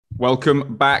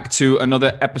Welcome back to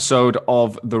another episode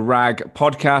of the RAG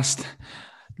podcast.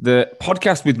 The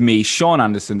podcast with me, Sean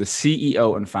Anderson, the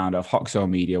CEO and founder of Hoxo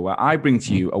Media, where I bring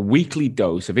to you a weekly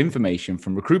dose of information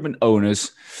from recruitment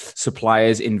owners,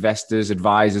 suppliers, investors,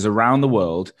 advisors around the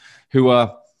world who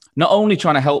are not only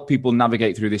trying to help people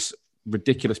navigate through this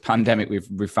ridiculous pandemic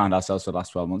we've found ourselves for the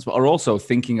last 12 months, but are also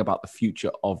thinking about the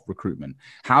future of recruitment.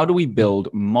 How do we build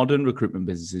modern recruitment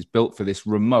businesses built for this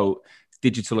remote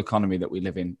digital economy that we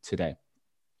live in today?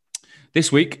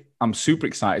 This week, I'm super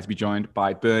excited to be joined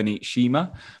by Bernie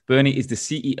Schiemer. Bernie is the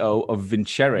CEO of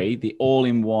Vincere, the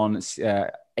all-in-one ATS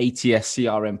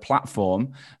CRM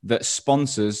platform that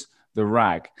sponsors the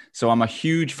RAG. So I'm a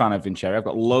huge fan of Vincere. I've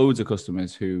got loads of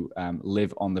customers who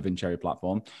live on the Vincere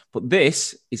platform. But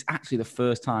this is actually the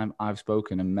first time I've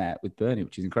spoken and met with Bernie,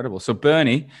 which is incredible. So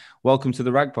Bernie, welcome to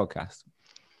the RAG podcast.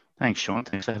 Thanks, Sean.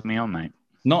 Thanks for having me on, mate.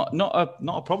 Not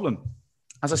a problem.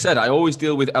 As I said, I always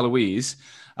deal with Eloise,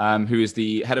 who is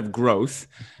the head of growth.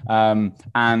 She's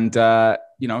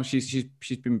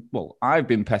been, well, I've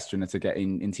been pestering her to get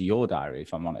into your diary,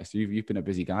 if I'm honest. You've been a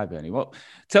busy guy, Bernie. Well,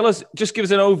 just give us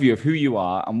an overview of who you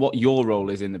are and what your role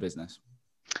is in the business.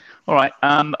 All right.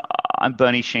 I'm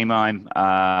Bernie Schiemer.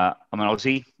 I'm an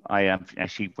Aussie. I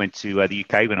actually went to the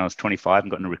UK when I was 25 and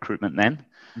got into recruitment then.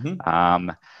 Mm-hmm.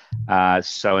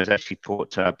 So I was actually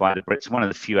taught by the Brits. One of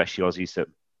the few actually Aussies that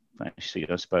actually,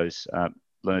 I suppose,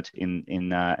 learned and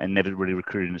never really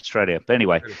recruited in Australia. But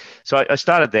anyway, so I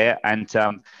started there, and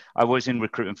I was in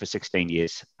recruitment for 16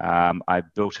 years. I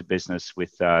built a business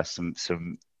with some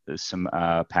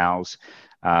pals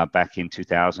back in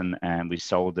 2000, and we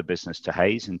sold the business to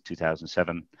Hayes in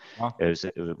 2007. Wow.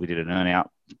 We did an earn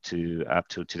out up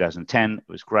to 2010. It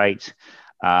was great,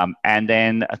 and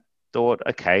then thought,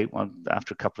 okay, well,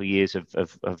 after a couple of years of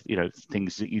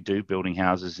things that you do, building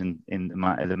houses in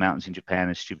the mountains in Japan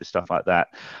and stupid stuff like that,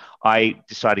 I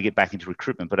decided to get back into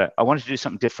recruitment, but I wanted to do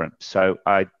something different. So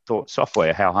I thought,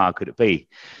 software, how hard could it be?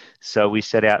 So we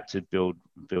set out to build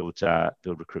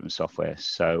recruitment software.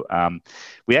 So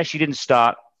we actually didn't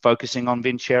start focusing on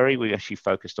Vincere. We actually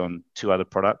focused on two other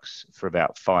products for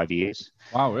about 5 years.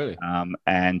 Wow, really?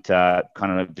 And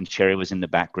kind of Vincere was in the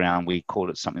background. We called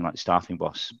it something like Staffing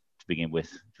Boss to begin with.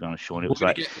 To be honest, Sean, it was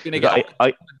like I want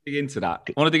to dig into that.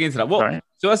 What?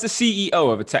 So, as the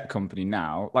CEO of a tech company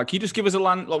now, like, can you just give us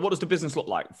what does the business look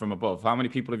like from above? How many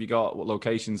people have you got? What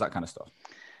locations? That kind of stuff.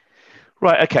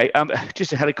 Right. Okay.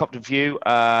 Just a helicopter view.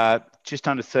 Just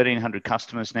under 1,300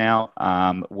 customers now.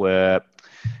 We're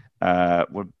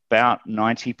about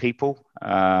 90 people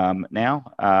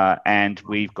now, and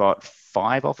we've got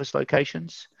 5 office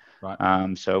locations.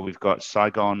 Right. So we've got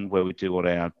Saigon, where we do all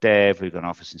our dev. We've got an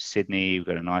office in Sydney. We've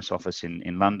got a nice office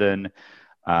in London.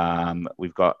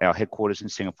 We've got our headquarters in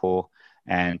Singapore,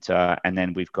 and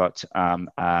then we've got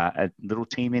a little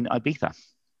team in Ibiza.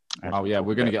 Oh yeah,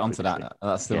 we're going to get onto that.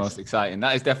 That's the most exciting.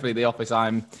 That is definitely the office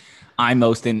I'm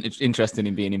most interested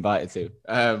in being invited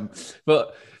to.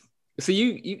 But so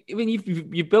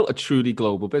you've built a truly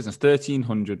global business,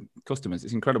 1,300 customers.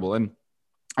 It's incredible, and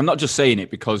I'm not just saying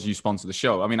it because you sponsor the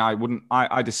show. I mean,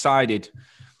 I decided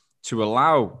to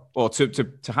allow or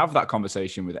to have that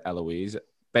conversation with Eloise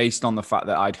based on the fact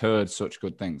that I'd heard such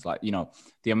good things, like,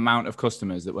 the amount of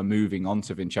customers that were moving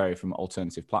onto Vincere from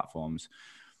alternative platforms.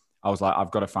 I was like,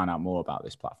 I've got to find out more about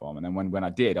this platform. And then when I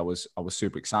did, I was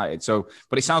super excited. So,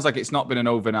 but it sounds like it's not been an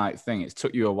overnight thing. It's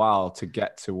took you a while to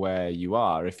get to where you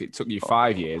are. If it took you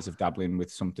 5 years of dabbling with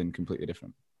something completely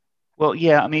different. Well,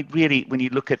 yeah, I mean, really, when you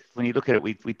look at it,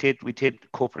 we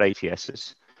did corporate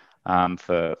ATSs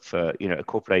for a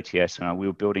corporate ATS, and we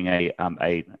were building an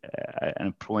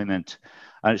employee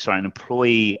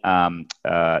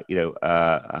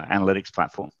analytics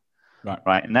platform,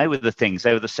 right, and they were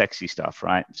the sexy stuff,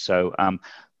 right? So,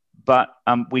 but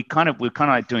we were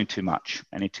kind of doing too much,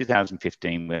 and in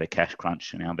 2015 we had a cash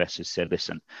crunch, and our investors said,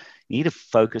 listen, you need to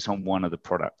focus on one of the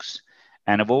products.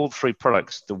 And of all 3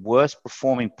 products, the worst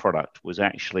performing product was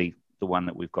actually the one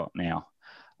that we've got now.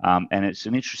 And it's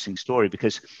an interesting story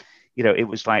because, it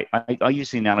was like, I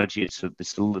use the analogy, it's a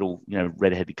little,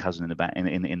 redheaded cousin in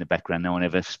the background no one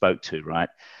ever spoke to, right?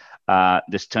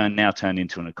 This turned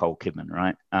into a Nicole Kidman,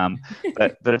 right?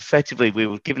 But effectively, we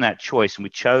were given that choice, and we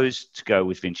chose to go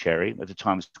with Vincere. At the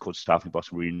time, it was called Staffing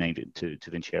Boss, and we renamed it to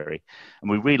Vincere.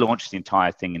 And we relaunched the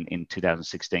entire thing in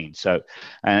 2016. So,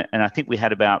 and I think we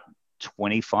had about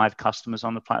 25 customers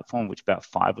on the platform, which about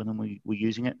 5 of them were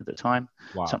using it at the time.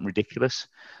 Wow. Something ridiculous.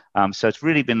 So it's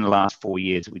really been the last 4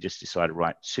 years that we just decided,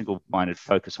 right, single-minded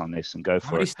focus on this and go for it.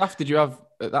 How many staff did you have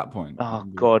at that point? Oh,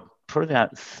 God, probably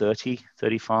about 30,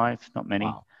 35, not many.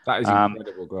 Wow. That is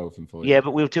incredible growth in 4 years. Yeah,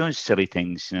 but we were doing silly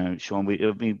things, Sean.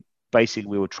 basically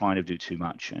we were trying to do too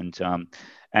much.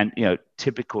 And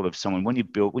typical of someone, when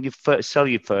you first sell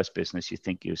your first business, you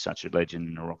think you're such a legend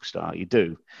and a rock star. You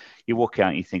do. You walk out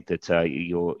and you think that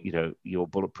you're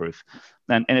bulletproof.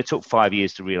 And it took 5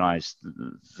 years to realize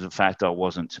the fact I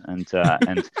wasn't.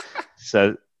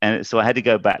 So I had to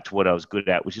go back to what I was good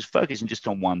at, which is focusing just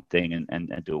on one thing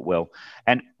and do it well.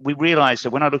 And we realized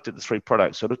that when I looked at the 3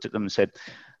 products, I looked at them and said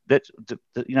that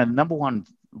the number one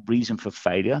reason for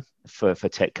failure for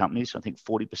tech companies, I think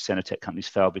 40% of tech companies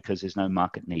fail because there's no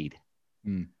market need.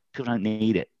 People don't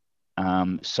need it.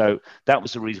 So that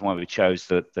was the reason why we chose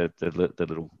the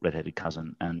little redheaded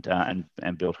cousin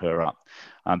and built her up,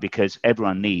 because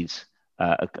everyone needs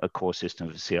a core system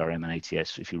of CRM and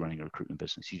ATS if you're running a recruitment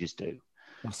business. You just do.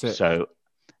 That's it. So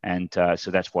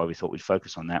that's why we thought we'd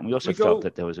focus on that. And we also felt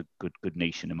that there was a good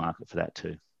niche in the market for that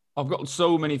too. I've got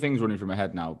so many things running through my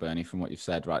head now, Bernie, from what you've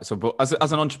said, right? So, but as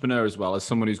an entrepreneur as well, as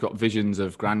someone who's got visions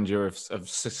of grandeur, of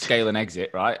scale and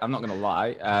exit, right? I'm not going to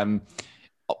lie.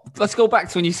 Let's go back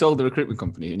to when you sold the recruitment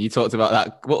company and you talked about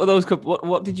that. What were those?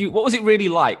 What was it really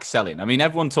like selling? I mean,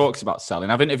 everyone talks about selling.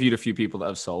 I've interviewed a few people that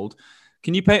have sold.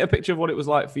 Can you paint a picture of what it was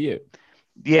like for you?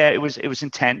 Yeah, it was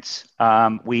intense.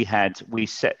 We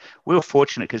were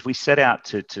fortunate because we set out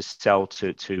to sell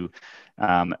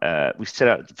we set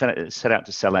out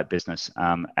to sell that business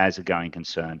as a going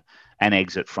concern and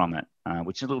exit from it,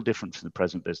 which is a little different from the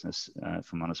present business.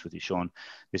 If I'm honest with you, Sean,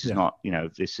 this is not,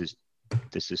 this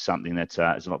is something that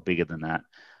is a lot bigger than that.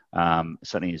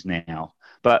 Certainly is now.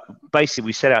 But basically,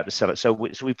 we set out to sell it. So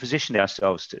we positioned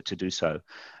ourselves to do so.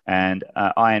 And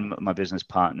I and my business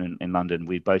partner in London,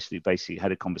 we basically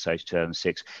had a conversation in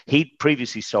 2006. He'd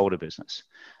previously sold a business,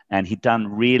 and he'd done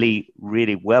really,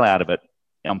 really well out of it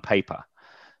on paper.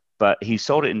 But he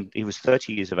sold it he was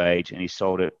 30 years of age, and he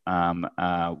sold it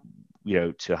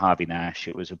to Harvey Nash.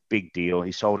 It was a big deal.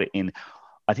 He sold it in,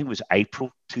 I think it was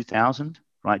April 2000.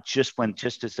 Right, just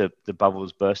as the bubble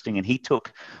was bursting, and he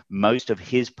took most of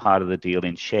his part of the deal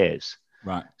in shares.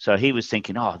 Right. So he was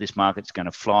thinking, oh, this market's going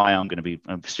to fly. I'm going to be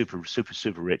super, super,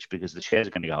 super rich because the shares are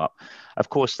going to go up. Of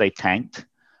course, they tanked.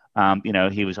 I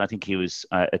think he was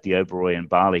at the Oberoi in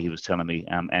Bali. He was telling me,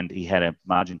 and he had a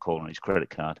margin call on his credit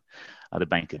card. The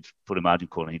bank had put a margin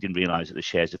call, and he didn't realize that the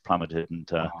shares had plummeted. And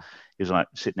he was like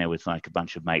sitting there with like a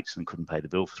bunch of mates and couldn't pay the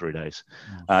bill for 3 days.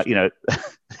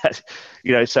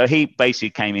 So he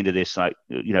basically came into this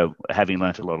having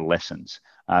learned a lot of lessons.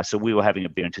 So we were having a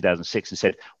beer in 2006 and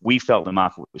said we felt the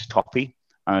market was toppy.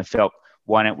 I felt,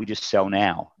 why don't we just sell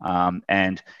now? Why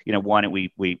don't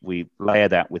we layer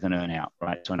that with an earnout,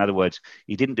 right? So in other words,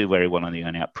 you didn't do very well on the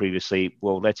earnout previously.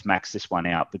 Well, let's max this one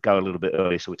out, but go a little bit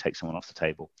early so we take someone off the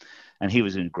table. And he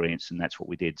was in agreement, and that's what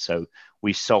we did. So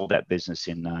we sold that business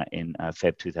in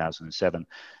Feb 2007.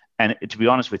 And to be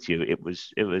honest with you, it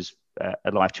was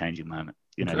a life-changing moment.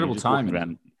 Incredible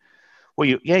time. Well,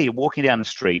 you're walking down the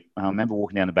street. I remember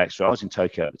walking down the back street. I was in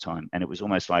Tokyo at the time, and it was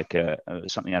almost like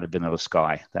something out of Vanilla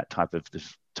Sky. That type of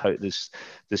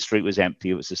the street was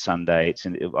empty. It was a Sunday.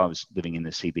 I was living in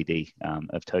the CBD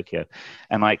of Tokyo,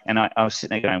 and I was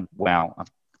sitting there going, "Wow,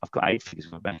 I've got 8 figures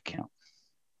in my bank account.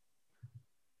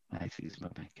 8 figures in my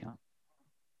bank account."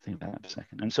 Think about that for a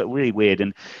second. And so really weird,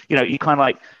 and you kind of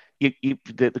like.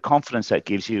 The confidence that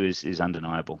gives you is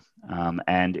undeniable,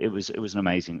 and it was an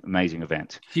amazing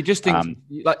event. You just think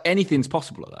like anything's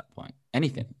possible at that point.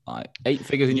 Anything, like 8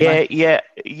 figures in your bank. Yeah,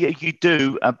 you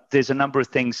do. There's a number of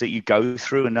things that you go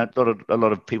through, and a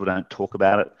lot of people don't talk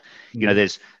about it.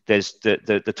 There's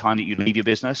the time that you leave your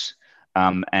business.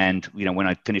 And when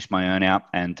I finished my earnout,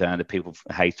 and the people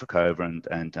Hay took over,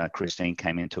 and Christine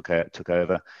came in, took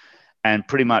over. And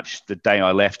pretty much the day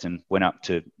I left and went up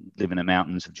to live in the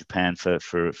mountains of Japan for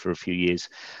a few years,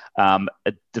 the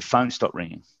phone stopped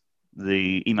ringing,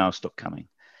 the emails stopped coming,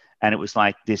 and it was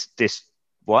like this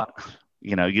what?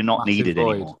 You're not Massive needed void.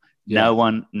 anymore. Yeah.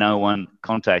 No one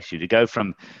contacts you. To go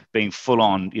from being full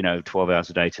on, 12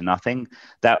 hours a day to nothing,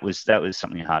 that was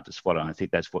something hard to swallow. And I think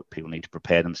that's what people need to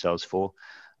prepare themselves for,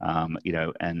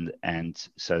 and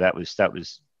so that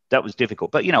was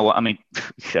difficult, but you know what I mean.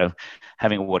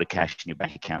 Having a wad of cash in your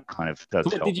bank account kind of does.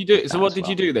 So what did you do? So what did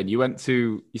you do then? You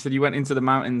said you went into the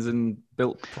mountains and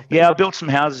built properties? Yeah, I built some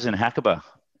houses in Hackaba,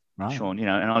 right. Sean.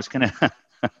 And I was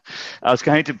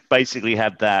going to basically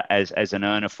have that as an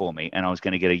earner for me, and I was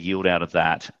going to get a yield out of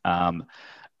that.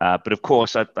 But of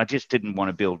course, I just didn't want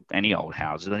to build any old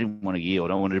houses. I didn't want to yield.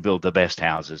 I wanted to build the best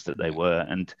houses that they were,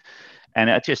 and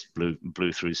I just blew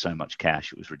through so much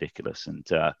cash. It was ridiculous,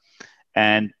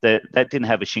 and that didn't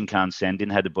have a Shinkansen,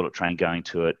 didn't have the bullet train going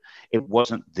to it. It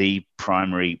wasn't the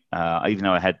primary, even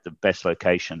though I had the best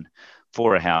location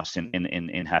for a house in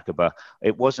Hackaba.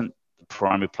 It wasn't the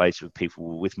primary place where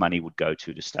people with money would go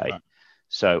to stay. Right.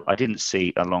 So I didn't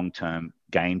see a long-term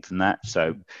gain from that.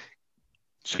 So,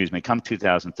 excuse me, come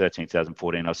 2013,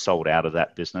 2014, I sold out of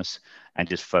that business and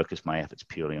just focused my efforts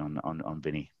purely on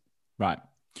Vinny. Right.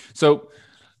 So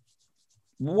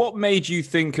what made you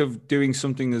think of doing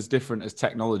something as different as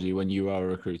technology when you are a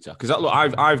recruiter? Because look,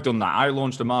 I've done that. I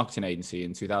launched a marketing agency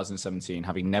in 2017,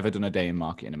 having never done a day in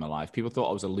marketing in my life. People thought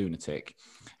I was a lunatic.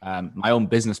 My own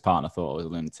business partner thought I was a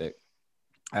lunatic.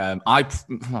 I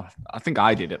think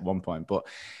I did at one point, but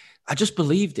I just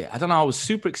believed it. I don't know. I was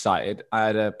super excited. I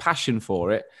had a passion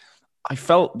for it. I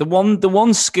felt the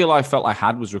one skill I felt I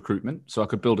had was recruitment, so I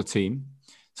could build a team.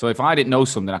 So if I didn't know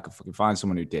something, I could fucking find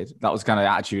someone who did. That was kind of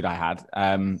the attitude I had.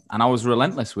 And I was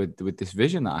relentless with this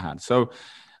vision that I had. So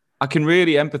I can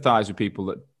really empathize with people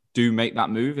that do make that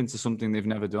move into something they've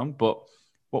never done. But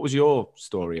what was your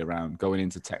story around going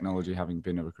into technology, having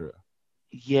been a recruiter?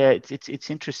 Yeah, it's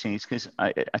interesting. It's because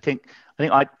I think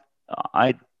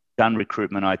I'd done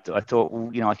recruitment. I thought,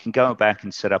 well, I can go back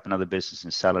and set up another business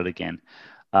and sell it again.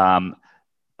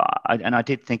 I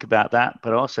did think about that,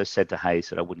 but I also said to Hayes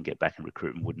that I wouldn't get back in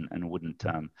recruitment, I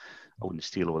wouldn't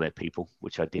steal all their people,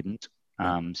 which I didn't.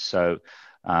 So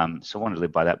I wanted to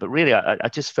live by that. But really, I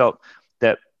just felt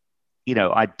that,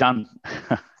 I'd done.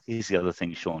 Here's the other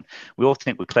thing, Sean. We all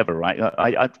think we're clever, right?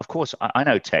 Of course, I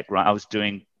know tech, right? I was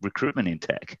doing recruitment in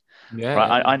tech. Yeah,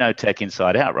 right. yeah. I know tech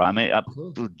inside out, right? I mean,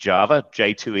 Java,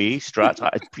 J2E, Struts.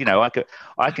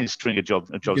 I can string a job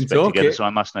spec together, so I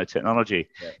must know technology.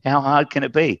 Yeah. How hard can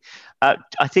it be? I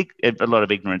think a lot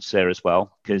of ignorance there as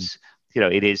well, because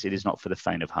it is not for the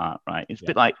faint of heart, right? It's a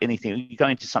bit like anything. You go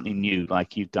into something new,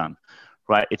 like you've done,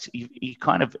 right? It's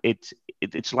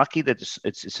lucky that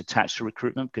it's attached to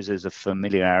recruitment because there's a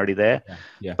familiarity there.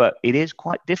 Yeah. But it is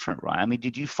quite different, right? I mean,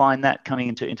 did you find that coming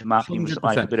into marketing 100%. Was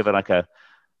like a bit of a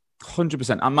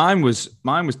 100%. And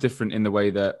mine was different in the way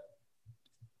that,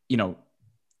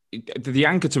 the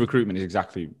anchor to recruitment is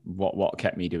exactly what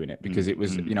kept me doing it, because it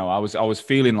was, I was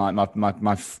feeling like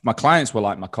my clients were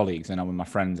like my colleagues and I were my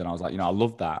friends. And I was like, I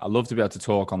love that. I love to be able to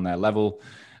talk on their level.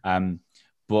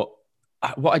 But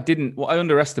what I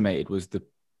underestimated was the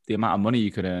amount of money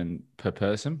you could earn per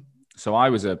person. So I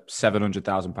was a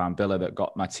 £700,000 biller that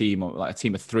got my team, like a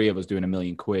team of three of us, doing £1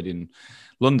 million in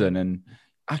London. And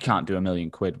I can't do £1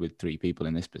 million with three people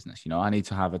in this business. I need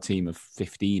to have a team of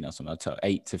 15 or something,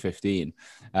 8 to 15.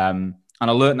 And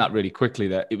I learned that really quickly,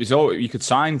 that it was all, you could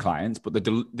sign clients, but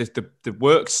the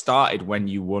work started when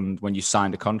you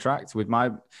signed a contract.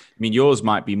 Yours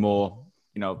might be more,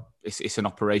 it's an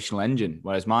operational engine,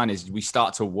 whereas mine is we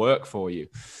start to work for you.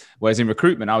 Whereas in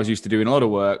recruitment, I was used to doing a lot of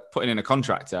work, putting in a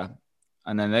contractor,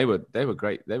 and then they were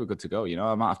great. They were good to go.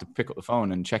 I might have to pick up the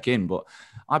phone and check in, but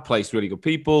I placed really good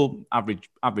people. Average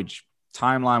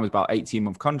timeline was about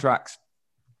 18-month contracts.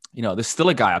 There's still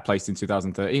a guy I placed in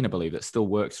 2013, I believe, that still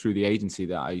works through the agency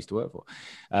that I used to work for.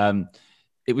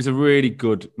 It was a really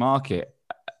good market.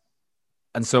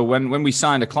 And so when we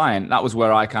signed a client, that was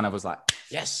where I kind of was like,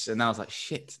 yes. And then I was like,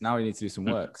 shit, now we need to do some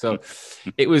work. So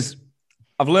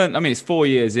I've learned, it's 4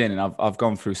 years in and I've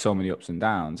gone through so many ups and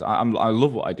downs. I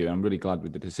love what I do. I'm really glad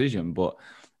with the decision, but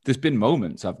there's been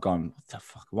moments I've gone, what the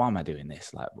fuck, why am I doing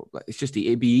this? Like, it's just,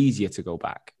 it'd be easier to go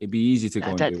back. It'd be easier to go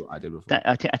and do what I did before.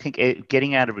 I think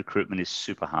getting out of recruitment is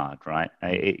super hard, right?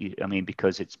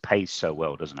 Because it pays so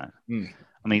well, doesn't it?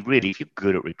 Really, if you're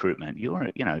good at recruitment,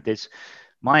 there's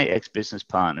my ex-business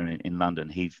partner in London,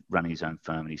 he's running his own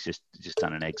firm and he's just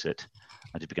done an exit.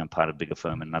 I just become part of a bigger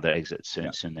firm, another exit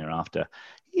soon thereafter.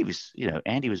 He was,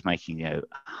 Andy was making,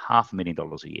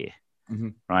 $500,000 a year,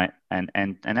 right?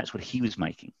 And that's what he was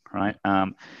making, right?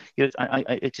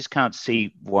 I just can't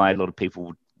see why a lot of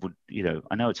people would,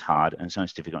 I know it's hard and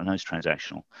it's difficult. I know it's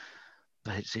transactional,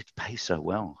 but it pays so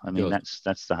well.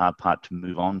 That's the hard part, to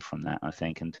move on from that, I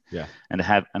think. And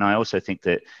I also think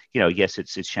that, yes,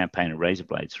 it's champagne and razor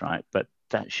blades, right? But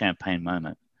that champagne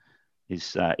moment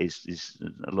is a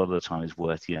lot of the time is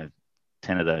worth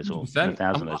 10 of those or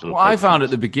 1,000 of those. What I found at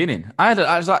the beginning, I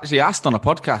was actually asked on a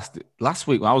podcast last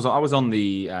week. I was on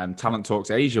the Talent Talks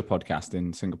Asia podcast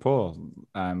in Singapore.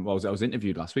 I was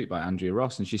interviewed last week by Andrea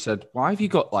Ross, and she said, "Why have you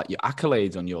got like your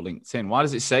accolades on your LinkedIn? Why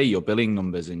does it say your billing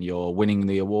numbers and you're winning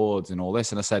the awards and all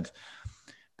this?" And I said,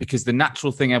 because the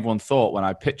natural thing everyone thought when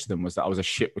I pitched them was that I was a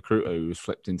shit recruiter who was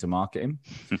flipped into marketing.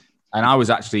 And I was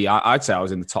actually, I'd say I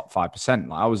was in the top 5%.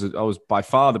 Like I was by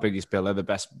far the biggest biller, the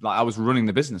best. Like I was running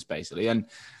the business basically. And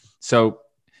so,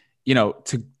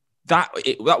 that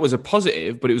was a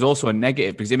positive, but it was also a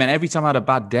negative, because it meant every time I had a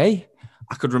bad day,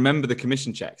 I could remember the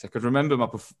commission checks. I could remember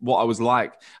what I was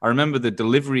like. I remember the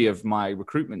delivery of my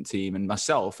recruitment team and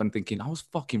myself, and thinking I was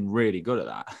fucking really good at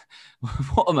that.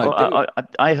 What am I doing?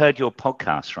 I heard your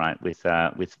podcast, right, with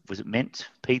was it Mint?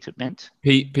 Pete at Mint?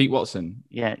 Pete Watson.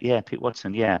 Yeah, Pete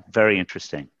Watson. Yeah, very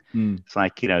interesting. It's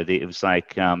like, it was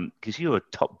like, because you were a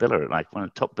top biller, like one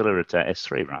of the top biller at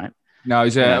S3, right? No, I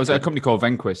was at a company called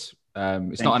Venquis.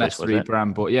 It's not an S3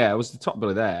 brand, but yeah, I was the top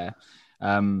biller there.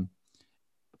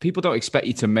 People don't expect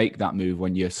you to make that move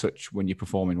when you're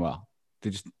performing well. They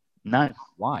just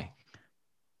why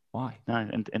no,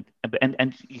 and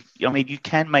I mean, you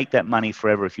can make that money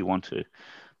forever if you want to,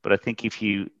 but I think if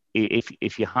your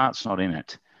heart's not in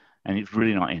it, and it's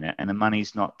really not in it, and the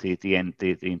money's not the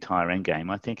entire end game,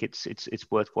 I think it's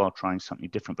worthwhile trying something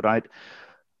different. But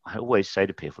I always say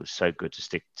to people, it's so good to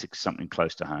stick to something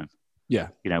close to home. Yeah.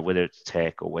 Whether it's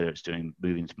tech or whether it's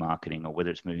moving to marketing or whether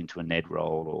it's moving to a NED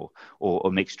role or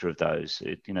a mixture of those,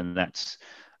 that's,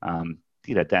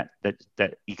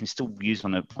 that you can still use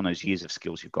on those years of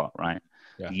skills you've got, right?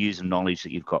 Yeah. The years of knowledge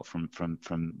that you've got from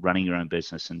running your own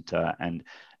business and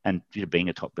being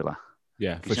a top biller.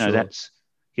 Yeah, for sure. That's,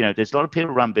 there's a lot of people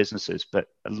who run businesses, but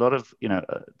a lot of,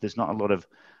 there's not a lot of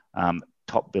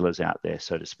top billers out there,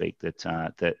 so to speak, that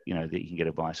you can get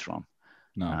advice from.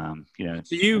 No.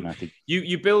 So you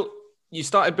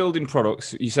started building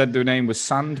products. You said the name was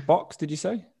Sandbox. Did you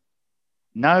say?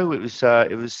 No, it was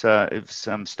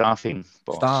Staffing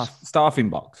Boss. Staffing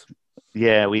Box.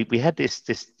 Yeah, we had this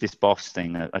boss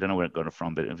thing. I don't know where it got it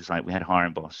from, but it was like we had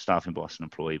hiring boss, staffing boss, and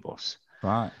employee boss.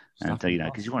 Right. And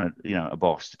because you want a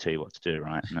boss to tell you what to do,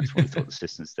 right? And that's what we thought the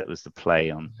systems. That was the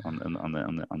play on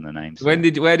the names. Where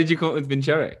did you come up with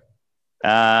Vincere?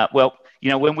 Well,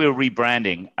 when we were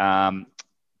rebranding,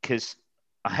 because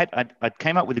I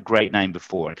came up with a great name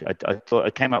before. I thought I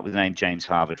came up with the name James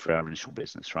Harvard for our initial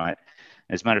business, right?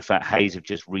 As a matter of fact, Hayes have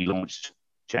just relaunched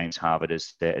James Harvard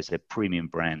as their premium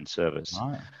brand service,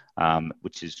 right.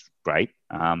 Which is great.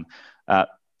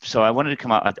 So I wanted to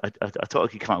come up. I thought I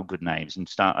could come up with good names and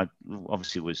start. I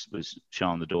obviously was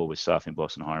showing the door with Staffing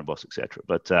Boss and Hiring Boss, etc.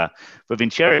 But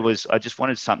Vincere was. I just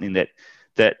wanted something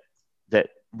that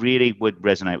really would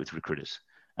resonate with recruiters.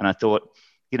 And I thought,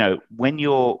 when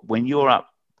you're up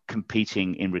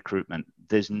competing in recruitment,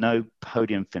 there's no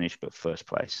podium finish but first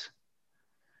place.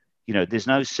 There's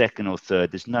no second or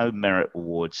third. There's no merit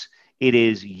awards. It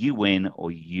is you win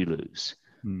or you lose,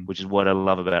 which is what I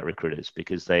love about recruiters,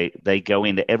 because they go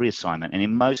into every assignment, and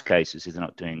in most cases, if they're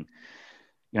not doing,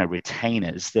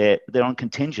 retainers, they're on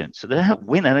contingent, so they don't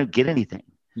win. They don't get anything.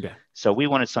 Yeah. So we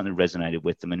wanted something that resonated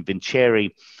with them, and Vincere,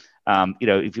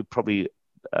 if you probably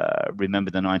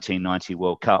remember the 1990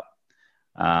 World Cup,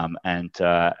 and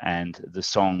the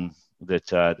song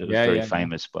that was very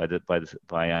famous by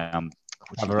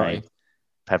what's his name?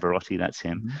 Pavarotti, that's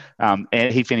him. Mm-hmm.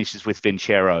 And he finishes with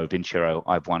Vincero,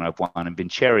 I've won, and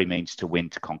Vincere means to win,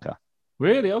 to conquer.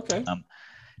 Really? Okay.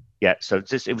 Yeah, so it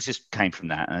just came from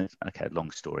that. Okay,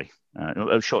 long story,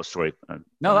 a short story.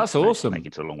 No, that's awesome. Make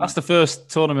it a long that's one. The first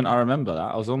tournament I remember.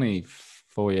 That I was only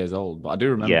 4 years old, but I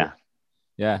do remember.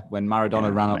 Yeah, when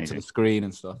Maradona ran up to the screen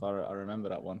and stuff. I remember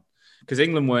that one, because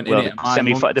England weren't in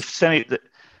it.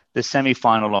 The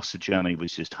semi-final loss to Germany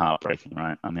was just heartbreaking,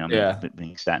 right? I mean,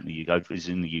 being sat in the UK, I was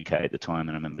in the UK at the time,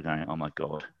 and I remember going, "Oh my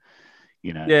god,"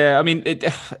 Yeah, I mean,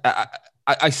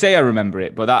 I say I remember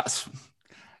it, but that's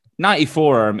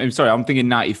 94. I'm sorry, I'm thinking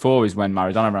 94 is when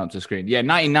Maradona ran up to the screen. Yeah,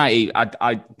 1990.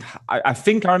 I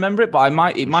think I remember it, but it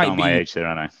might be my age there,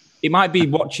 I know. It might be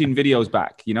watching videos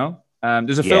back.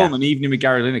 There's a film, An Evening with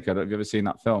Gary Lineker. Have you ever seen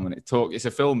that film? And it's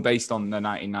a film based on the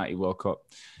 1990 World Cup.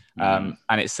 And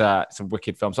it's a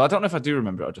wicked film. So I don't know if I do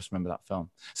remember it or just remember that film.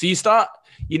 So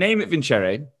you name it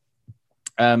Vincere.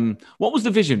 What was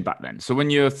the vision back then? So when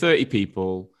you're 30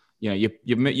 people,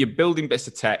 you're building bits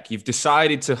of tech, you've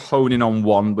decided to hone in on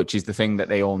one, which is the thing that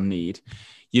they all need.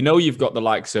 You've got the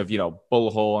likes of,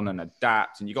 Bullhorn and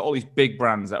Adapt, and you've got all these big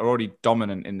brands that are already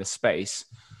dominant in the space.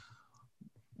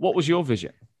 What was your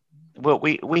vision? Well,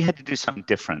 we had to do something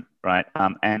different, right?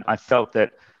 And I felt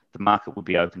that the market would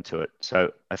be open to it.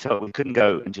 So I felt we couldn't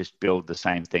go and just build the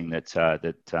same thing that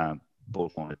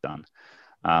Bullhorn had done.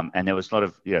 And there was a lot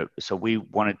of, so we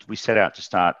set out to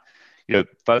start,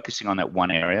 focusing on that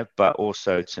one area, but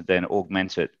also to then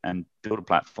augment it and build a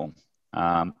platform.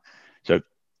 So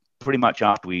pretty much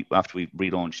after we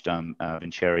relaunched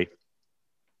Vincere,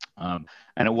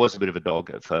 and it was a bit of a dog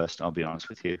at first, I'll be honest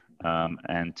with you.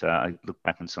 And I look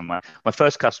back on some of my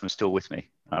first customer is still with me,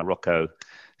 Rocco,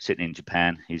 sitting in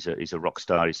Japan. He's a rock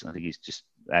star. I think he's just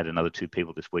added another 2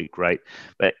 people this week. Great.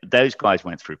 But those guys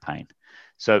went through pain.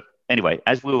 So anyway,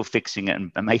 as we were fixing it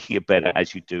and making it better,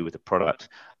 as you do with a product,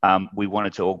 we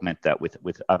wanted to augment that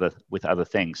with other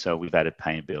things. So we've added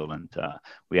pay and bill, and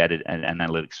we added an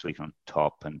analytics suite on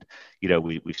top, and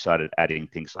we started adding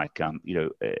things like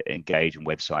engage and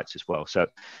websites as well. So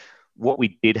what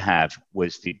we did have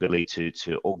was the ability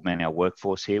to augment our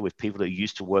workforce here with people that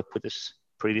used to work with us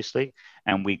previously,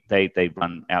 and they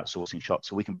run outsourcing shops,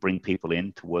 so we can bring people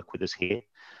in to work with us here.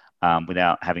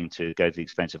 Without having to go to the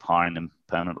expense of hiring them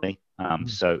permanently.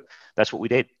 So that's what we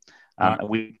did.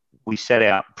 We set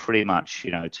out pretty much,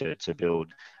 to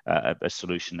build a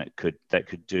solution that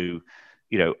could do,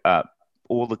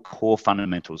 all the core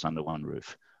fundamentals under one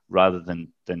roof, rather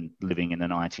than living in the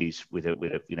 90s with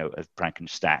a Franken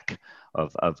stack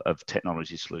of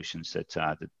technology solutions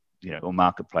or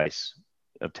marketplace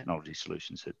of technology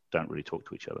solutions that don't really talk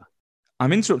to each other.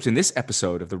 I'm interrupting this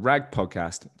episode of the RAG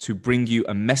podcast to bring you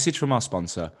a message from our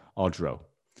sponsor, Odro.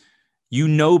 You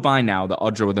know by now that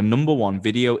Odro are the #1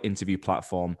 video interview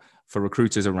platform for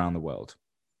recruiters around the world.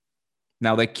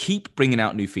 Now, they keep bringing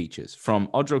out new features, from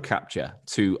Odro Capture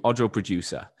to Odro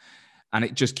Producer, and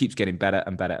it just keeps getting better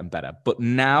and better and better. But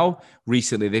now,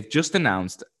 recently, they've just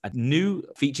announced a new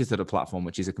feature to the platform,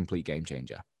 which is a complete game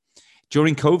changer.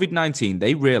 During COVID-19,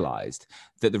 they realized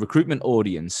that the recruitment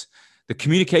audience, the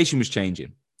communication was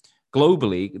changing.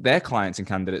 Globally, their clients and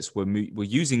candidates were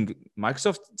using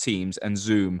Microsoft Teams and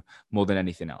Zoom more than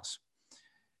anything else.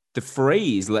 The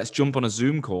phrase, let's jump on a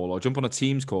Zoom call or jump on a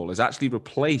Teams call, has actually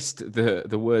replaced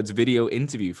the words video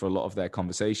interview for a lot of their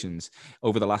conversations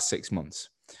over the last 6 months.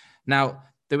 Now,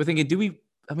 they were thinking,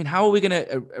 how are we going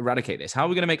to eradicate this? How are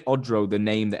we going to make Odro the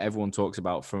name that everyone talks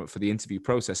about for the interview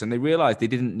process? And they realized they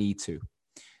didn't need to.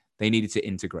 They needed to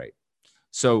integrate.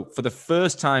 So for the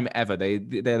first time ever, they're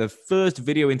the first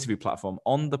video interview platform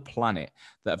on the planet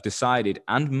that have decided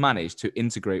and managed to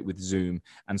integrate with Zoom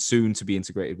and soon to be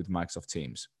integrated with Microsoft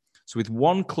Teams. So with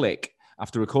one click,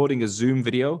 after recording a Zoom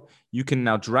video, you can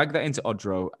now drag that into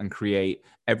Odro and create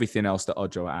everything else that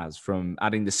Odro has, from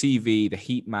adding the CV, the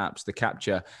heat maps, the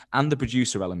capture, and the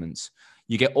producer elements.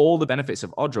 You get all the benefits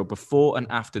of Odro before and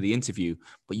after the interview,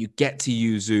 but you get to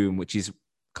use Zoom, which is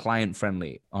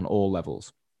client-friendly on all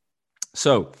levels.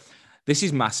 So this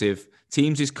is massive.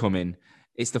 Teams is coming.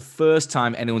 It's the first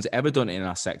time anyone's ever done it in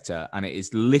our sector, and it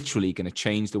is literally going to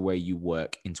change the way you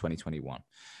work in 2021.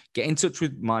 Get in touch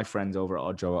with my friends over at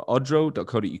Odro at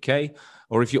odro.co.uk,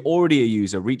 or if you're already a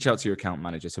user, reach out to your account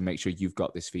manager to make sure you've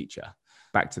got this feature.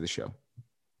 Back to the show.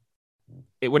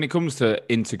 When it comes to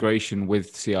integration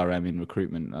with CRM in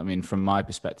recruitment, from my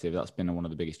perspective, that's been one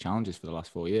of the biggest challenges for the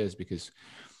last 4 years, because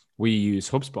we use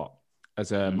HubSpot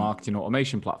as a marketing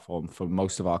automation platform for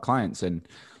most of our clients. And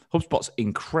HubSpot's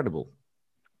incredible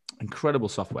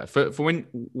software for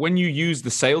when you use the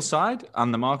sales side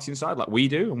and the marketing side, like we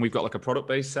do, and we've got like a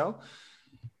product-based sell,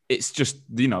 it's just,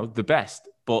 the best.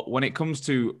 But when it comes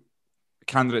to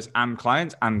candidates and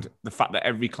clients, and the fact that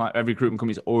every recruitment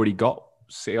company's already got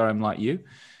CRM like you,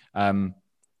 the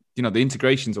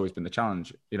integration's always been the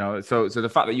challenge, so the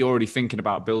fact that you're already thinking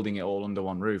about building it all under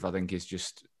one roof, I think is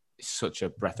just such a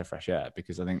breath of fresh air,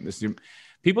 because I think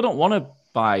people don't want to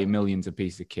buy millions of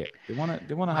pieces of kit. They want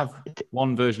to have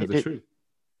one version of the truth.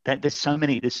 There's so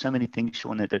many things,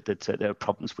 Sean, that there are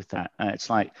problems with that.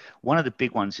 It's like one of the big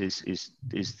ones is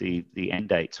the end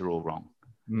dates are all wrong.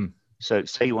 So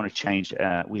say you want to change,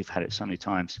 we've had it so many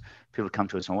times, people come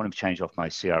to us, I want to change off my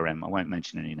CRM. I won't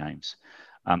mention any names.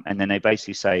 And then they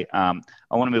basically say, I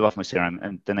want to move off my CRM.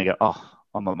 And then they go,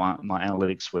 my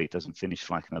analytics suite doesn't finish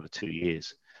for like another 2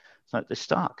 years. It's like they're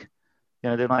stuck.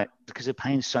 They're like, because they're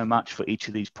paying so much for each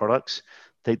of these products,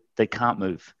 they can't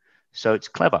move. So it's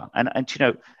clever. And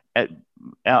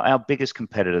our biggest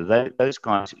competitor, those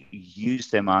guys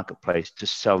use their marketplace to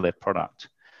sell their product.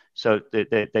 So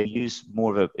they use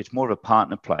it's more of a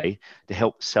partner play to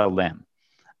help sell them.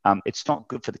 It's not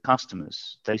good for the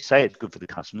customers. They say it's good for the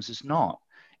customers. It's not.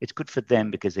 It's good for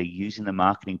them because they're using the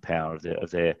marketing power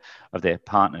of their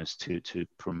partners to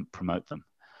promote them.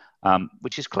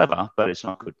 Which is clever, but it's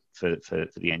not good for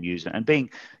the end user. And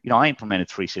I implemented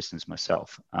 3 systems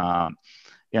myself. I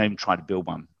even tried to build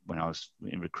one when I was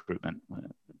in recruitment.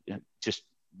 Just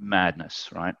madness,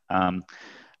 right?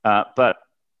 But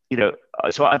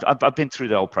so I've been through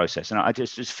the whole process, and I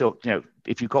just felt,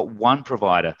 if you've got one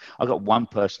provider, I've got one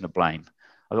person to blame.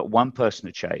 I've got one person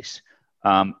to chase.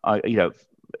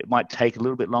 It might take a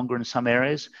little bit longer in some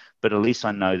areas, but at least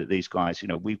I know that these guys,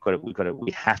 we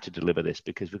have to deliver this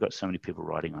because we've got so many people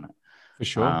riding on it. For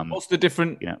sure. What are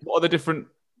the different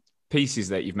pieces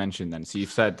that you've mentioned then. So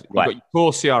you've said you've Right. got your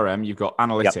core CRM, you've got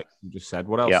analytics, Yep. you just said.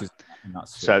 What else Yep. is in that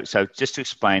sphere? So just to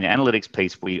explain, the analytics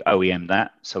piece, we OEM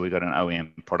that. So we got an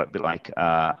OEM product, a bit like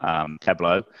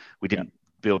Tableau. We didn't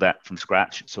build that from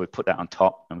scratch. So we put that on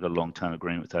top, and we've got a long-term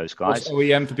agreement with those guys. What's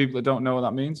OEM for people that don't know what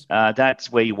that means?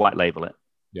 That's where you white label it.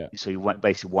 Yeah. So you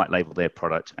basically white label their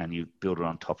product and you build it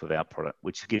on top of our product,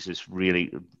 which gives us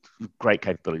really great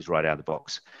capabilities right out of the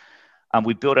box.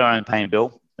 We build our own pay and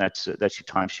bill. That's your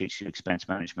timesheets, your expense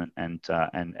management,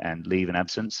 and leave and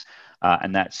absence,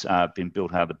 and that's been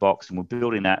built out of the box. And we're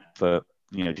building that for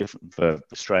different for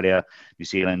Australia, New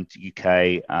Zealand,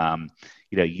 UK,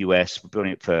 US. We're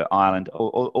building it for Ireland,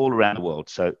 all around the world.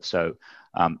 So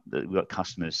we've got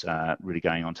customers really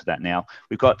going on to that now.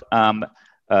 We've got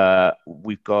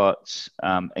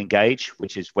Engage,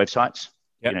 which is websites.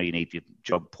 Yep. You need your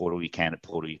job portal, your candidate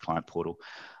portal, your client portal.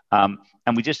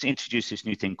 And we just introduced this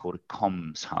new thing called a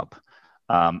comms hub.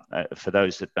 For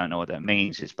those that don't know what that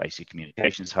means, it's basically a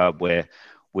communications hub where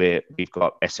we've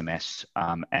got SMS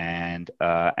and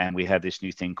we have this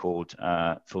new thing called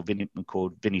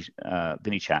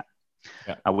Vini Chat,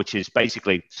 which is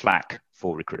basically Slack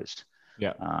for recruiters.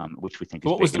 Yeah. Which we think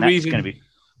is big. Was the reason?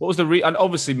 What was the and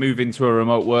obviously moving to a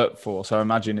remote workforce, I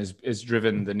imagine, is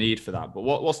driven the need for that. But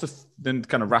what's the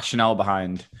kind of rationale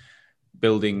behind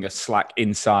building a Slack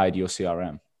inside your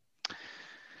CRM?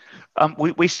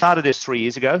 We started this 3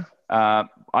 years ago.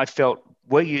 I felt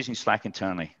we're using Slack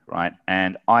internally, right?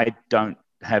 And I don't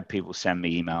have people send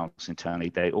me emails internally.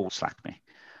 They all Slack me.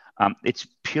 It's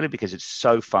purely because it's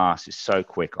so fast, it's so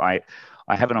quick. I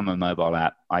have it on my mobile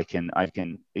app. I can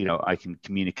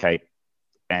communicate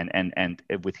and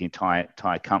with the entire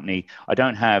company. I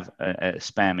don't have a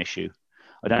spam issue.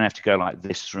 I don't have to go like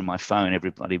this through my phone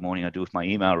every bloody morning. I do with my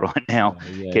email right now,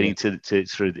 getting through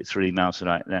emails,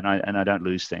 and I don't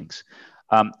lose things.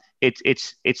 It's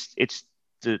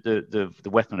the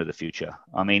weapon of the future.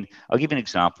 I mean, I'll give you an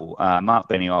example. Mark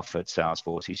Benioff at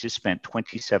Salesforce, he's just spent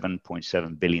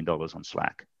 $27.7 billion on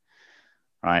Slack,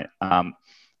 right?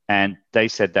 And they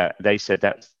said that's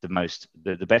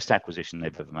the best acquisition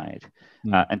they've ever made.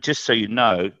 And just so you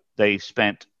know, they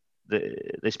spent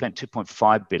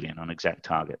 2.5 billion on Exact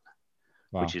Target,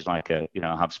 which is like a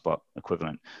HubSpot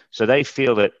equivalent. So they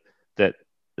feel that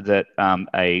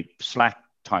a Slack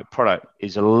type product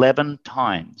is 11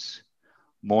 times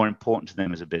more important to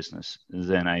them as a business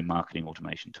than a marketing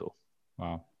automation tool.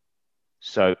 Wow.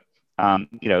 So and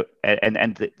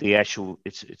the actual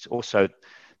it's also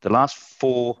the last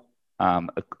 4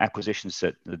 acquisitions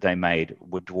that they made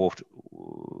were dwarfed.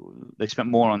 They spent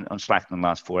more on Slack than the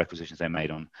last 4 acquisitions they made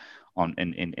in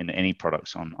any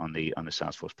products on the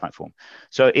Salesforce platform.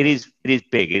 So it is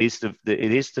big. It is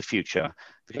the future,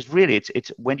 because really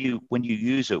it's when you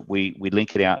use it, we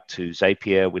link it out to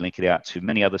Zapier, we link it out to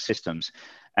many other systems,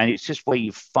 and it's just where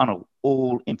you funnel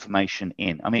all information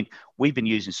in. I mean, we've been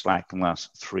using Slack in the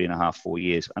last 3.5, 4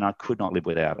 years, and I could not live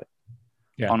without it.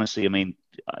 Yeah. Honestly, I mean,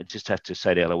 I just have to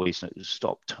say to Eloise,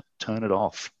 stop, turn it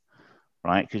off,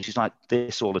 right? Because she's like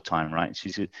this all the time, right?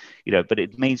 She's, but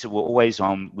it means that we're always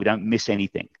on. We don't miss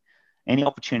anything. Any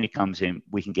opportunity comes in,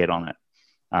 we can get on it.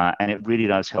 And it really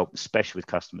does help, especially with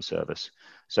customer service.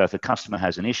 So if a customer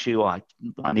has an issue, I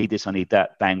need this, I need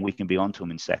that, bang, we can be onto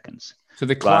them in seconds. So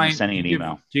the client, sending an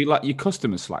email. Do you let your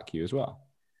customers Slack you as well?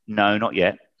 No, not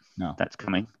yet. No. That's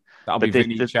coming. That'll be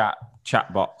Vini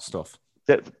chatbot stuff.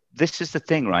 This is the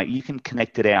thing, right? You can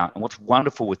connect it out. And what's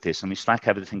wonderful with this, I mean, Slack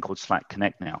have a thing called Slack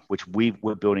Connect now, which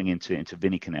we're building into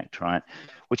Vini Connect, right?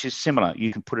 Which is similar.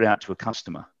 You can put it out to a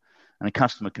customer, and a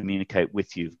customer communicate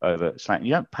with you over Slack.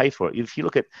 You don't pay for it. If you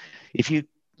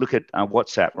look at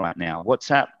WhatsApp right now,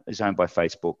 WhatsApp is owned by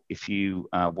Facebook. If you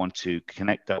want to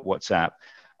connect that WhatsApp,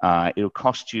 it'll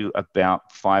cost you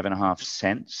about 5.5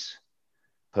 cents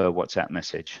per WhatsApp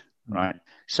message, right?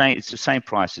 It's the same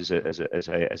price as an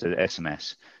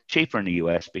SMS. Cheaper in the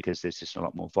US because there's just a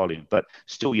lot more volume, but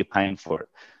still you're paying for it.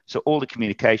 So all the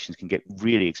communications can get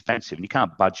really expensive, and you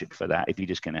can't budget for that if you're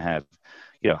just going to have,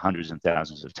 hundreds and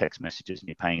thousands of text messages and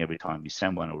you're paying every time you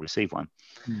send one or receive one.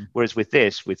 Whereas with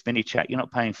Vini Chat, you're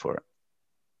not paying for it,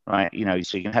 right?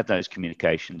 So you can have those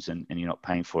communications and you're not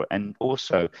paying for it. And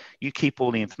also you keep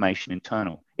all the information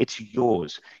internal. It's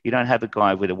yours. You don't have a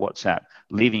guy with a WhatsApp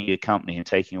leaving your company and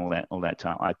taking all that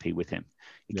IP with him.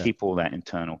 You keep all that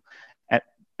internal.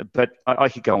 But I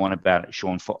could go on about it,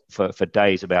 Sean, for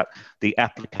days about the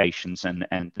applications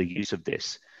and the use of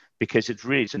this, because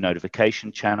it's a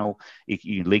notification channel.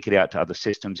 You link it out to other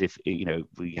systems. If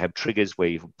we have triggers where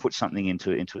you put something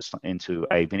into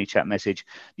a Vini Chat message,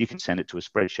 you can send it to a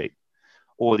spreadsheet.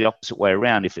 Or the opposite way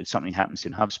around, if something happens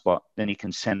in HubSpot, then you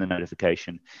can send the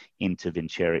notification into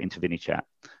Vincere, into ViniChat,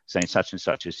 saying such and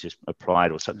such has just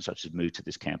applied, or such and such has moved to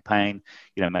this campaign.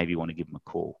 Maybe you want to give them a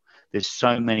call. There's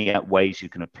so many ways you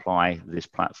can apply this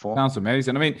platform. Sounds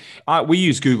amazing. I mean, we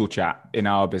use Google Chat in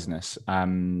our business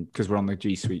because we're on the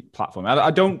G Suite platform.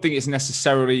 I don't think it's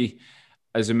necessarily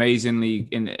as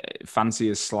amazingly fancy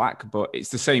as Slack, but it's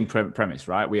the same premise,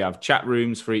 right? We have chat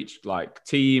rooms for each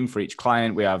team, for each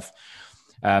client. We have,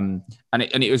 and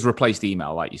it was replaced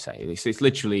email, like you say. It's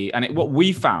literally, and what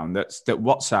we found that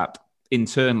WhatsApp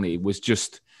internally was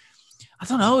just, I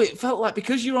don't know, it felt like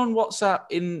because you're on WhatsApp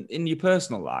in your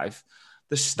personal life,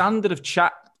 the standard of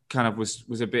chat kind of was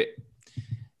a bit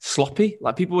sloppy.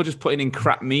 Like people were just putting in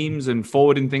crap memes and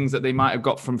forwarding things that they might have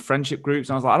got from friendship groups.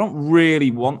 And I was like, I don't really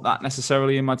want that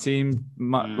necessarily in my team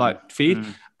feed.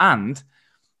 And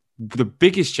the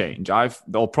biggest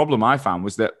problem I found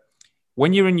was that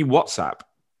when you're in your WhatsApp,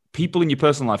 people in your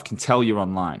personal life can tell you're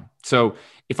online. So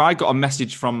if I got a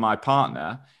message from my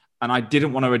partner and I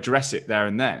didn't want to address it there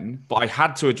and then, but I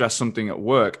had to address something at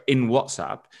work in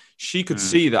WhatsApp, she could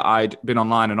see that I'd been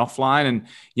online and offline. And,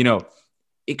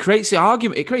 it creates the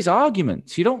argument. It creates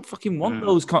arguments. You don't fucking want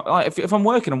those. If I'm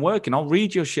working, I'll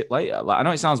read your shit later. I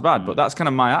know it sounds bad, but that's kind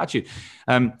of my attitude.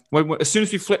 As soon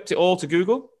as we flipped it all to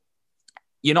Google,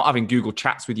 you're not having Google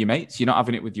chats with your mates. You're not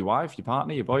having it with your wife, your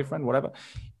partner, your boyfriend, whatever.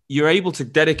 You're able to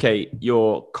dedicate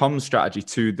your comms strategy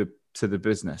to the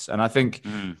business. And I think,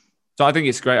 so I think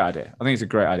it's a great idea. I think it's a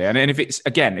great idea. And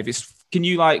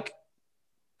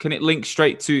can it link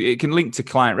straight to? It can link to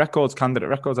client records, candidate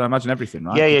records. I imagine everything,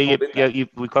 right? Yeah.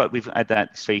 We've had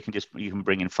that, so you can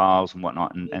bring in files and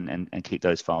whatnot, and keep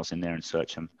those files in there and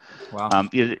search them. Wow.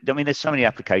 There's so many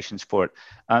applications for it.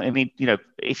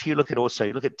 If you look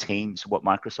at Teams, what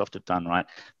Microsoft have done, right?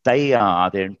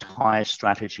 Their entire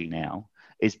strategy now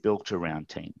is built around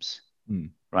Teams,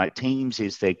 right? Teams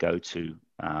is their go-to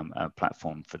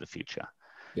platform for the future.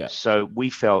 Yeah. So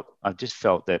I just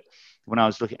felt that when I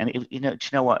was looking, and do you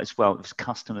know what as well? It was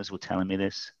customers were telling me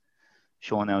this,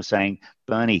 Sean. They were saying,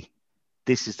 Bernie,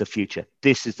 this is the future.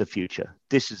 This is the future.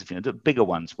 This is the future. The bigger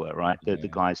ones were, right? The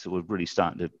guys that were really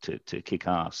starting to kick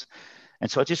ass. And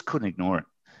so I just couldn't ignore it.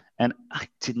 And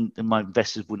my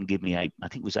investors wouldn't give me I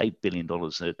think it was $8 billion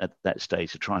at that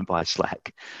stage to try and buy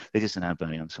Slack. They just said, no,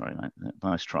 Bernie, I'm sorry, mate.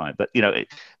 Nice try. But,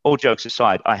 all jokes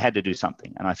aside, I had to do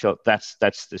something. And I felt that's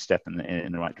the step in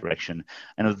the right direction.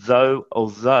 And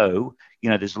although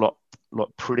there's a lot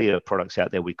prettier products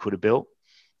out there we could have built,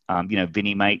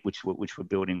 ViniMate, which we're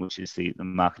building, which is the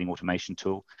marketing automation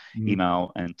tool,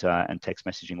 email and text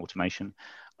messaging automation,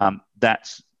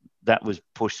 that was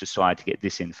pushed aside to get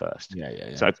this in first.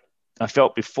 Yeah. So I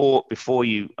felt before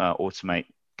you automate,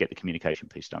 get the communication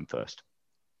piece done first.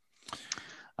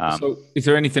 So is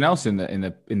there anything else in the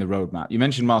roadmap? You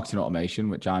mentioned marketing automation,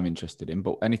 which I'm interested in,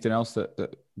 but anything else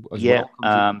that we've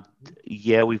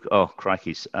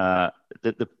crikeys.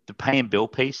 The pay and bill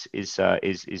piece is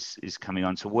coming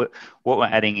on. So what we're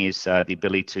adding is the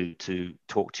ability to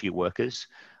talk to your workers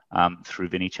through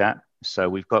ViniChat. So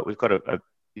we've got a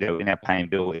in our pay and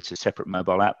bill, it's a separate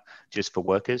mobile app just for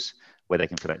workers where they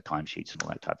can fill out timesheets and all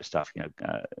that type of stuff.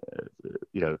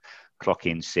 Clock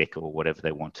in sick or whatever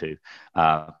they want to,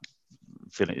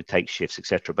 take shifts,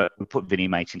 etc. But we put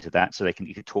ViniMate into that so you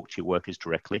can talk to your workers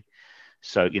directly.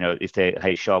 So if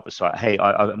they show up at site, hey,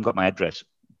 I've got my address,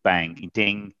 bang,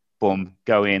 ding, boom,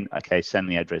 go in, okay, send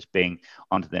the address, bing,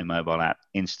 onto their mobile app,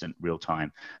 instant, real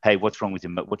time. Hey, what's wrong with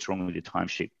your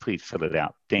timesheet? Please fill it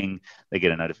out. Ding, they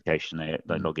get a notification, they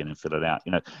log in and fill it out.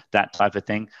 That type of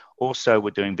thing. Also, we're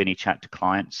doing ViniChat to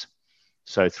clients,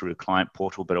 so through a client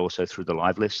portal, but also through the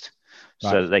live list,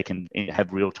 so that they can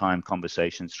have real time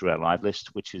conversations through our live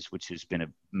list, which has been a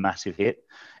massive hit.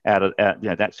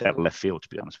 That's out of left field, to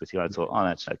be honest with you. I thought,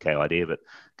 that's an okay idea, but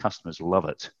customers love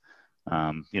it.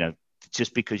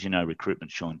 Just because you know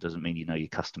recruitment, Sean, doesn't mean you know your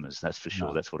customers. That's for sure.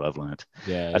 No. That's what I've learned.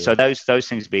 So those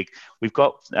things big. We've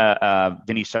got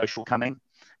Vini Social coming,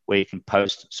 where you can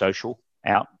post social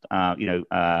out,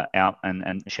 out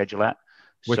and schedule that.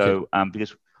 Wicked. So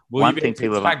because will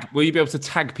you be able to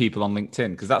tag people on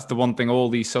LinkedIn? Because that's the one thing all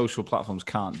these social platforms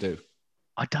can't do.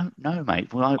 I don't know,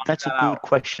 mate. Well, that's a good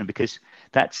question, because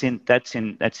that's in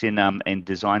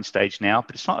design stage now,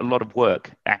 but it's not a lot of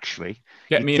work actually.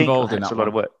 Get me involved in that. It's a lot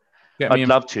of work. I'd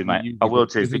love to, mate. I will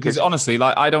too. Because honestly,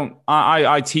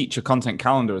 I teach a content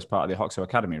calendar as part of the Hoxo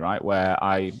Academy, right? Where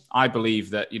I believe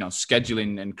that,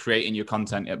 scheduling and creating your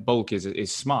content at bulk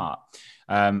is smart.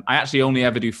 I actually only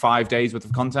ever do 5 days worth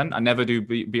of content. I never do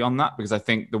beyond that, because I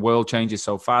think the world changes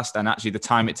so fast, and actually the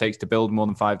time it takes to build more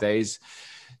than 5 days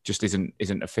just isn't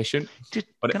efficient.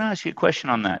 Can I ask you a question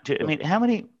on that? I mean, how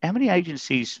many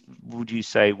agencies would you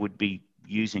say would be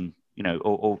using,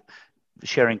 or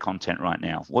sharing content right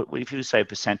now? What if you would say a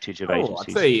percentage of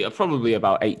agencies? I'd say probably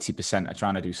about 80% are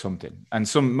trying to do something,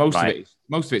 and most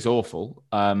of it's awful.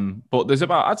 But there's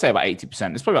I'd say about 80%.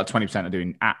 There's probably about 20% are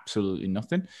doing absolutely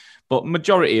nothing. But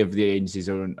majority of the agencies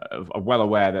are well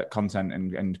aware that content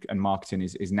and marketing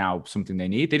is now something they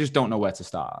need. They just don't know where to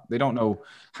start. They don't know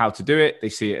how to do it. They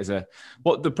see it as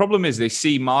what the problem is. They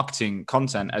see marketing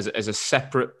content as a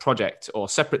separate project or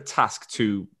separate task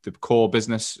to the core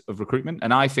business of recruitment.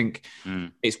 And I think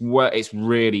it's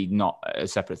really not a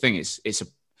separate thing. It's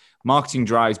marketing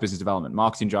drives business development.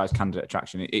 Marketing drives candidate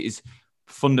attraction. It is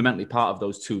fundamentally part of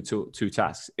those two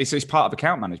tasks. It's part of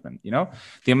account management.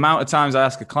 The amount of times I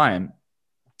ask a client,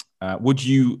 would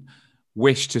you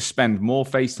wish to spend more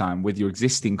face time with your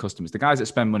existing customers, the guys that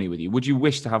spend money with you? Would you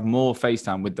wish to have more face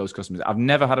time with those customers? I've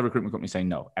never had a recruitment company say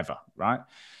no, ever, right?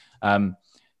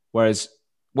 Whereas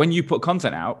when you put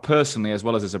content out personally as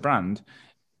well as a brand,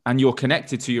 and you're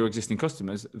connected to your existing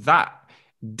customers, that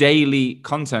daily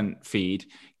content feed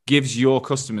gives your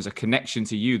customers a connection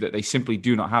to you that they simply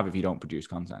do not have if you don't produce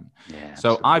content. Yeah,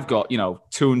 so absolutely. I've got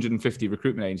 250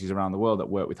 recruitment agencies around the world that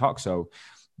work with Hoxo.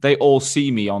 They all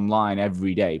see me online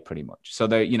every day pretty much. So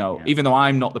they even though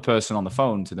I'm not the person on the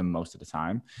phone to them most of the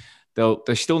time,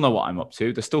 they still know what I'm up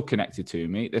to. They're still connected to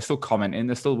me. They're still commenting.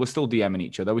 We're still DMing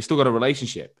each other. We still got a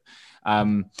relationship.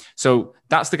 So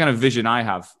that's the kind of vision I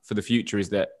have for the future, is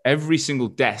that every single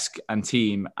desk and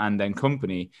team and then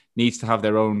company needs to have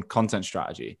their own content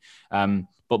strategy.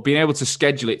 But being able to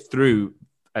schedule it through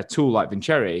a tool like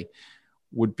Vincere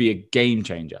would be a game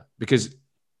changer, because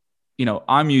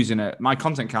I'm using my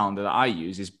content calendar that I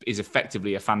use is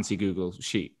effectively a fancy Google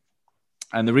sheet.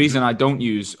 And the reason I don't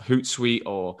use Hootsuite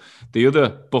or the other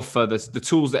buffer, the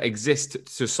tools that exist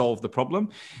to solve the problem,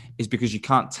 is because you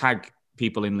can't tag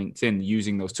people in LinkedIn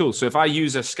using those tools. So if I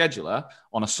use a scheduler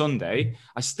on a Sunday,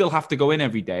 I still have to go in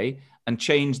every day and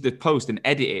change the post and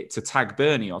edit it to tag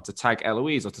Bernie or to tag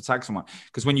Eloise or to tag someone.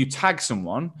 Because when you tag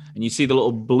someone and you see the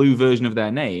little blue version of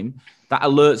their name, that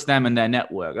alerts them and their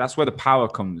network. That's where the power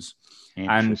comes.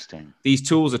 Interesting. And these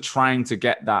tools are trying to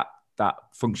get that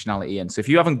functionality in. So if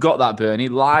you haven't got that, Bernie,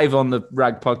 live on the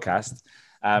RAG podcast,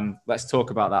 let's talk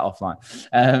about that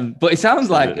offline. But it sounds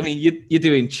like, you're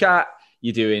doing chat,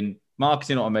 you're doing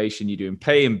marketing automation, you're doing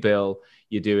pay and bill,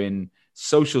 you're doing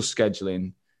social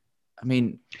scheduling.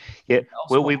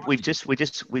 Well, we're just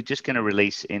going to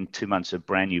release in 2 months a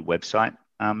brand new website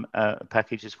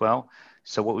package as well.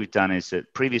 So what we've done is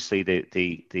that previously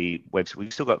the website,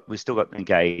 we've still got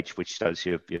Engage, which does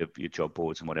your job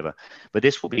boards and whatever, but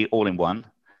this will be all in one.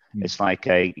 It's like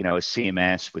a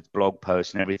CMS with blog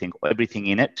posts and everything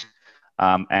in it.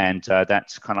 And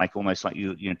that's kind of like almost like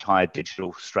your entire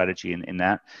digital strategy in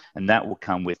that, and that will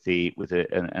come with an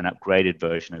upgraded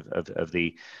version of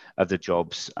the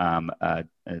jobs,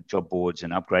 job boards,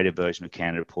 an upgraded version of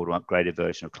candidate portal, upgraded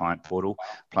version of client portal,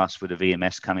 plus with a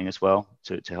VMS coming as well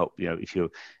to help if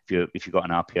you've got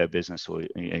an RPO business or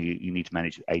you need to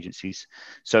manage agencies.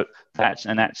 So that's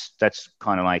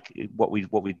kind of like what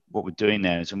we're doing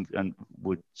there is, and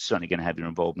we're certainly going to have your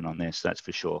involvement on this, that's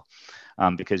for sure,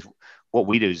 because what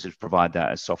we do is provide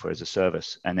that as software as a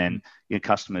service, and then your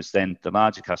customers, then the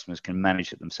larger customers, can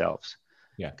manage it themselves.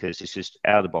 Yeah, because it's just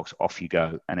out of the box, off you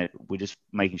go, and we're just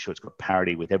making sure it's got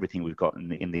parity with everything we've got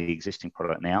in the existing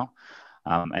product now,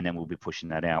 and then we'll be pushing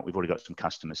that out. We've already got some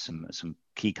customers, some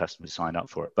key customers signed up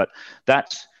for it, but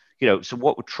that's so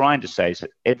what we're trying to say is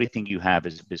that everything you have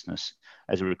as a business,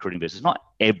 as a recruiting business, not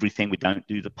everything. We don't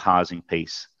do the parsing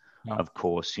piece. No. Of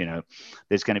course,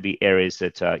 there's going to be areas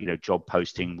that, job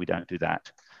posting, we don't do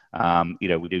that.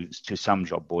 We do to some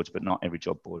job boards, but not every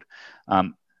job board.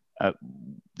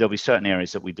 There'll be certain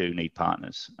areas that we do need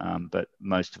partners, but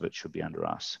most of it should be under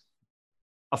us.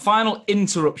 A final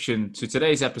interruption to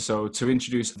today's episode to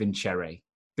introduce Vincere.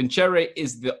 Vincere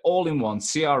is the all-in-one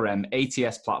CRM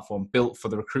ATS platform built for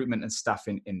the recruitment and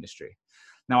staffing industry.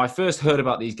 Now, I first heard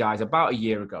about these guys about a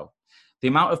year ago. The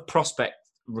amount of prospect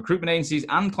recruitment agencies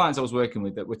and clients I was working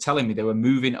with that were telling me they were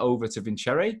moving over to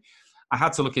Vincere, I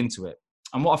had to look into it.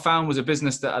 And what I found was a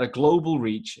business that had a global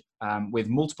reach with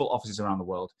multiple offices around the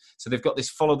world. So they've got this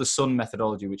follow the sun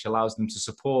methodology, which allows them to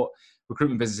support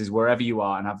recruitment businesses wherever you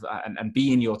are and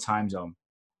be in your time zone.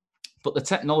 But the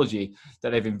technology that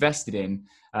they've invested in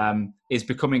is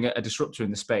becoming a disruptor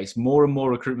in the space. More and more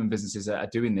recruitment businesses are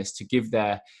doing this to give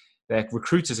their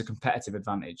recruiters a competitive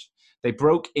advantage. They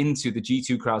broke into the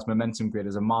G2 Crowd's momentum grid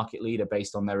as a market leader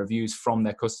based on their reviews from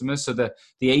their customers. So the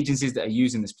agencies that are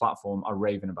using this platform are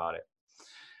raving about it.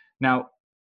 Now,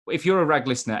 if you're a RAG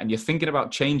listener and you're thinking about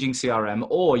changing CRM,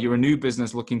 or you're a new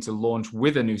business looking to launch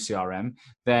with a new CRM,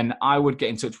 then I would get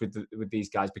in touch with these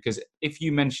guys, because if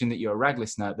you mention that you're a RAG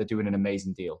listener, they're doing an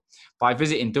amazing deal. By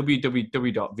visiting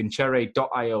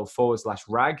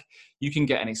www.vincere.io/RAG, you can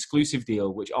get an exclusive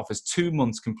deal which offers 2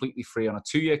 months completely free on a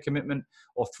 2-year commitment,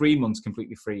 or 3 months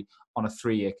completely free on a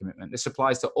 3-year commitment. This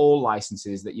applies to all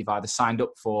licenses that you've either signed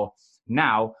up for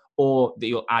now or that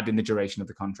you'll add in the duration of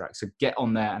the contract. So get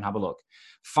on there and have a look.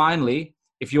 Finally,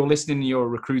 if you're listening and you're a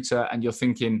recruiter and you're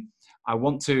thinking, I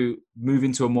want to move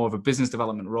into a more of a business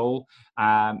development role,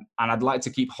 and I'd like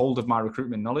to keep hold of my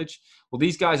recruitment knowledge. Well,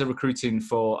 these guys are recruiting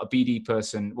for a BD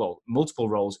person, well, multiple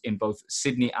roles in both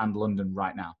Sydney and London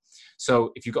right now.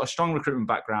 So if you've got a strong recruitment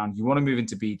background, you want to move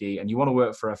into BD and you want to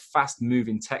work for a fast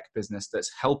moving tech business that's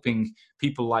helping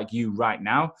people like you right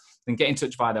now, then get in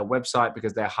touch via their website,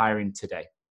 because they're hiring today.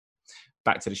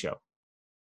 Back to the show.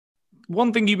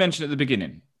 One thing you mentioned at the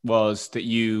beginning was that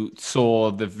you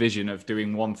saw the vision of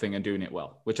doing one thing and doing it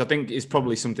well, which I think is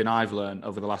probably something I've learned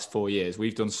over the last 4 years.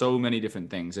 We've done so many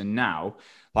different things. And now,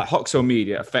 like, Hoxo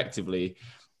Media effectively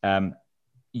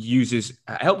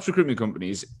helps recruitment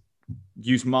companies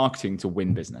use marketing to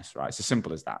win business, right? It's as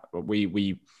simple as that. But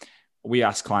we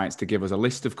ask clients to give us a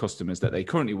list of customers that they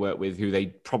currently work with who they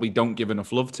probably don't give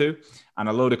enough love to, and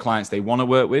a load of clients they want to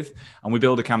work with. And we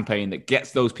build a campaign that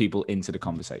gets those people into the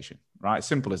conversation, right?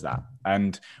 Simple as that.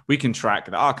 And we can track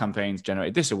that our campaigns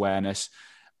generated this awareness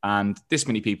and this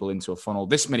many people into a funnel,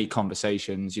 this many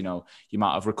conversations. You know, you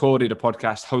might have recorded a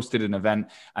podcast, hosted an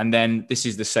event, and then this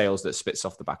is the sales that spits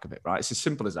off the back of it, right? It's as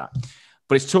simple as that.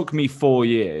 But it took me 4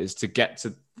 years to get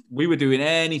to, we were doing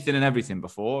anything and everything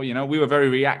before, you know, we were very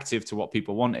reactive to what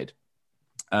people wanted.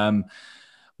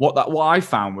 What I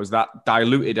found was that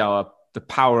diluted the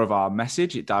power of our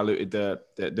message. It diluted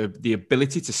the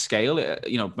ability to scale it.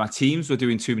 You know, my teams were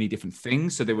doing too many different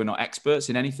things, so they were not experts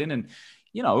in anything. And,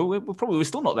 you know, we're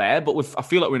still not there, but I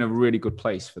feel like we're in a really good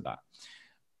place for that.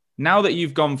 Now that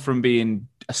you've gone from being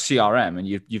a CRM and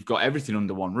you've got everything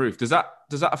under one roof, does that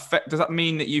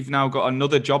mean that you've now got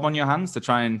another job on your hands to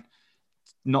try and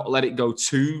not let it go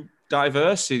too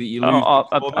diverse so that you lose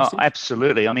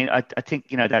absolutely. I mean, I think,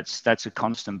 you know, that's a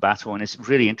constant battle, and it's a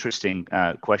really interesting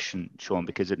question, Sean,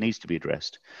 because it needs to be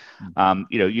addressed. You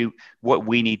know, what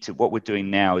we're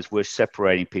doing now is we're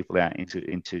separating people out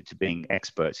into being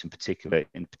experts in particular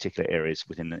areas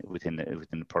within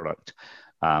the product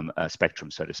spectrum,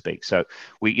 so to speak. So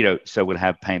we'll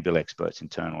have pay and bill experts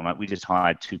internal. Like, we just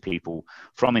hired 2 people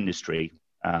from industry.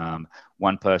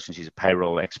 One person, she's a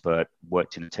payroll expert,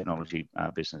 worked in the technology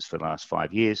business for the last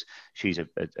 5 years. She's a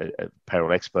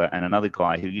payroll expert. And another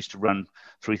guy who used to run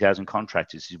 3,000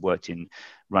 contractors. He's worked in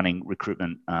running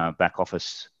recruitment back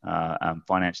office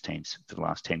finance teams for the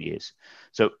last 10 years.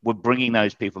 So we're bringing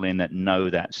those people in that know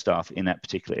that stuff in that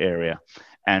particular area,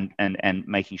 and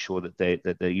making sure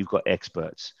that you've got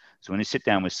experts. So when you sit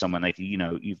down with someone,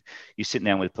 you're sitting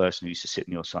down with a person who used to sit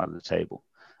on your side of the table.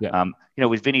 Yeah. You know,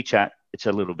 with ViniChat, it's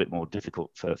a little bit more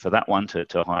difficult for that one to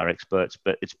hire experts,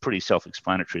 but it's pretty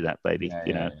self-explanatory, that baby.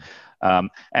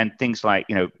 And things like,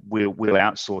 you know, we'll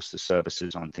outsource the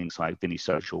services on things like Vini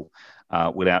Social.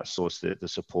 We'll outsource the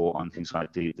support on things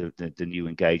like the new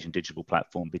Engage and digital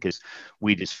platform, because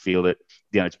we just feel that,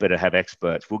 you know, it's better to have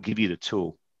experts. We'll give you the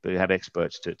tool, but have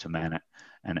experts to man it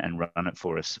and run it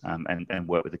for us, and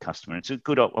work with the customer. And it's a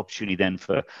good opportunity then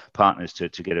for partners to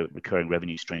get a recurring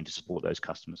revenue stream to support those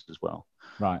customers as well.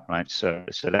 Right. So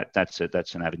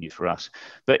that's an avenue for us.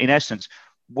 But in essence,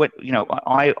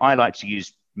 I like to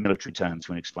use military terms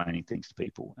when explaining things to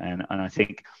people, and I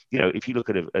think, you know, if you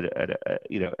look at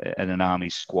an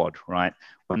army squad, right,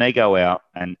 when they go out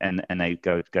and they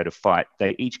go to fight,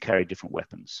 they each carry different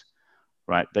weapons.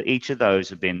 Right, but each of those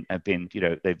have been, you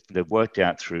know, they've worked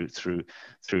out through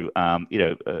you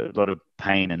know, a lot of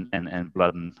pain and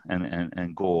blood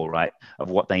and gore, right, of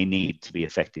what they need to be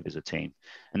effective as a team.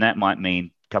 And that might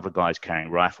mean a couple of guys carrying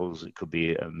rifles. It could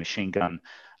be a machine gun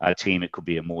team. It could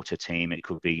be a mortar team. It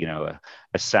could be, you know,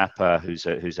 a sapper who's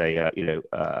a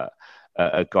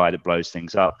guy that blows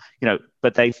things up, you know,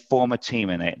 but they form a team,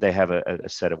 and they have a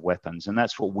set of weapons. And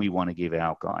that's what we want to give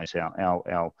our guys,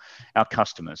 our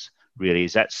customers, really,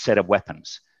 is that set of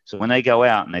weapons. So when they go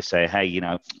out and they say, hey, you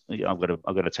know, I've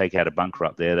got to take out a bunker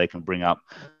up there, they can bring up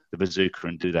the bazooka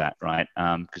and do that, right?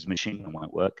 Because machine gun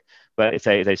won't work. But if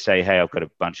they say, hey, I've got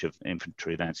a bunch of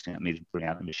infantry that's going to need to bring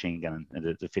out the machine gun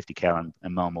and the 50 cal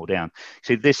and mow them all down.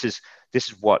 See, this is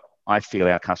what I feel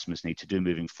our customers need to do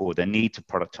moving forward. They need to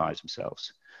productize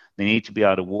themselves. They need to be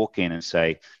able to walk in and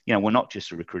say, you know, we're not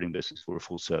just a recruiting business, we're a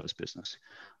full service business.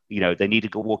 they need to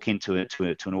go walk into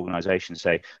an organization and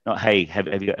say, not, hey, have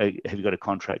you got a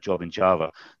contract job in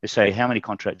Java? They say, how many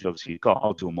contract jobs have you got?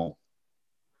 I'll do them all.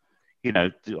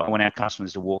 I want our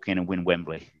customers to walk in and win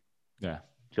Wembley. Yeah.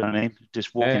 Do you know what I mean?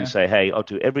 Just walk in and say, hey, I'll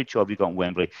do every job you've got in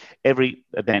Wembley, every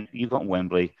event you've got in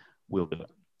Wembley, we'll do it.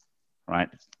 Right?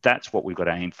 That's what we've got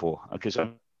to aim for. Because I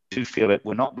do feel that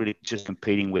we're not really just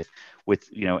competing with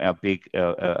our big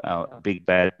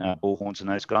bad bullhorns and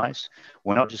those guys.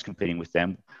 We're not just competing with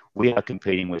them. We are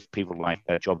competing with people like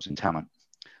Jobs and Talent,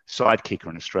 Sidekicker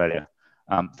in Australia.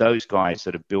 Those guys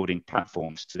that are building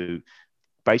platforms to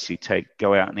basically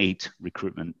go out and eat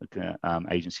recruitment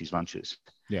agencies' lunches.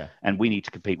 Yeah. And we need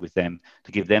to compete with them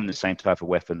to give them the same type of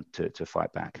weapon to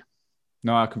fight back.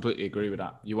 No, I completely agree with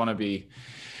that. You want to be,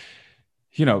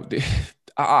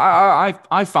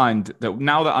 I find that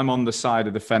now that I'm on the side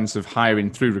of the fence of hiring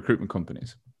through recruitment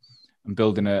companies and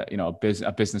building a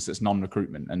business that's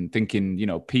non-recruitment and thinking,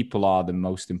 people are the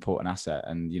most important asset,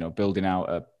 and, building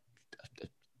out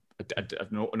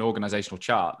an organizational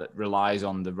chart that relies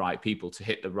on the right people to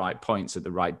hit the right points at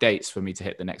the right dates for me to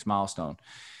hit the next milestone.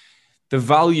 The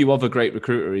value of a great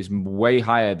recruiter is way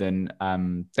higher than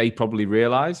they probably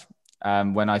realize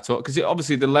when I talk, because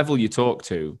obviously the level you talk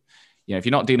to, if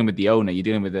you're not dealing with the owner, you're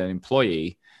dealing with an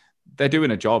employee. They're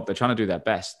doing a job. They're trying to do their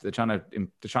best. They're trying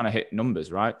to hit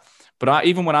numbers, right? But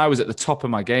even when I was at the top of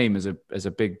my game as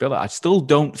a big biller, I still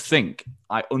don't think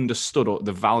I understood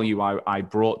the value I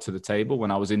brought to the table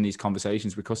when I was in these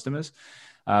conversations with customers.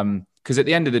 Because at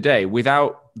the end of the day,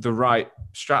 without the right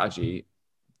strategy,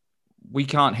 we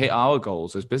can't hit our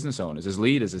goals as business owners, as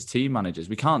leaders, as team managers.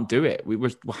 We can't do it.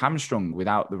 We're hamstrung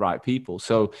without the right people.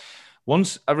 So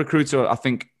once a recruiter, I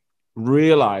think,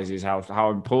 realizes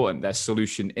how important their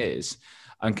solution is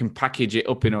and can package it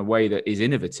up in a way that is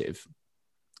innovative,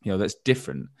 that's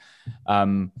different,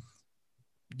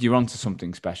 you're onto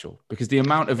something special. Because the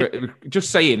amount of just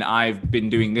saying I've been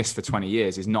doing this for 20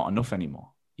 years is not enough anymore.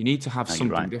 You need to have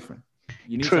something different.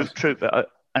 True. But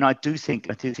I do think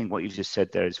what you just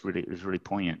said there is really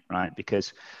poignant, right?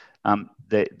 Because a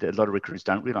lot of recruiters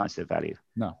don't realize their value.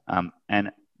 No.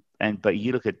 But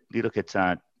you look at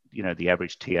the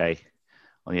average TA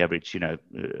or the average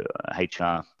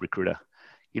HR recruiter,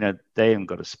 they haven't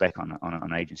got a spec on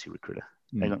an agency recruiter.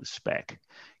 They got the spec.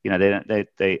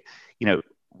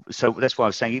 So that's why I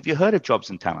was saying, have you heard of Jobs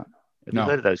and Talent? Have you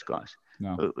heard of those guys?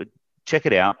 No. Check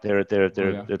it out. They're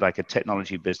like a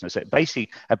technology business. They basically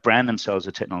brand themselves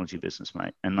a technology business,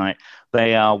 mate. And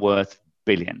they are worth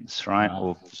billions, right? Wow.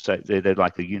 Or so they're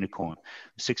like a unicorn.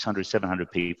 600,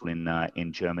 700 people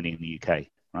in Germany and the UK,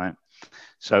 right?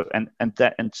 So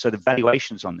so the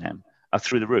valuations on them are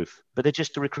through the roof. But they're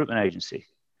just a recruitment agency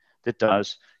that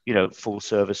does full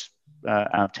service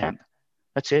temp.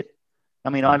 That's it.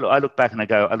 I mean, I look back and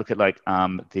I look at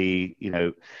the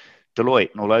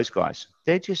Deloitte and all those guys.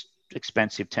 They're just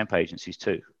expensive temp agencies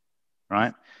too,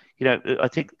 right? I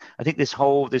think this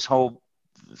whole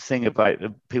thing about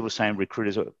people saying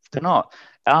recruiters, they're not.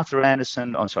 Arthur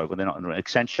Anderson, I'm sorry, well, they're not.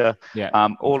 Accenture,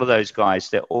 all of those guys,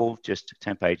 they're all just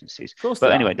temp agencies.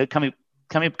 But anyway,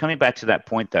 coming back to that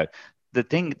point though, the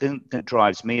thing that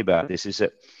drives me about this is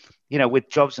that, with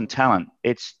Jobs and Talent,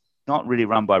 it's not really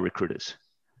run by recruiters.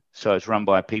 So it's run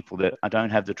by people that don't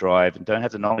have the drive and don't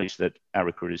have the knowledge that our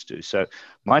recruiters do. So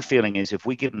my feeling is if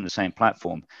we give them the same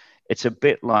platform, it's a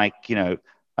bit like, having,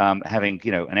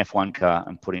 an F1 car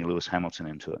and putting Lewis Hamilton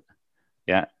into it.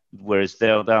 Yeah. Whereas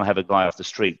they'll have a guy off the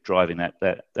street driving that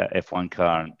F1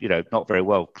 car and, not very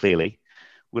well, clearly.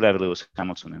 We'll have a Lewis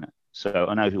Hamilton in it. So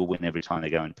I know who will win every time they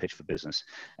go and pitch for business.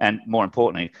 And more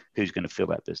importantly, who's going to fill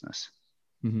that business.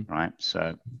 Mm-hmm. Right.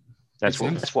 So that's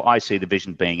what I see the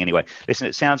vision being anyway. Listen,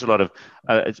 it sounds a lot of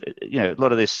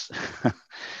this.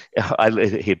 I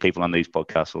hear people on these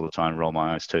podcasts all the time roll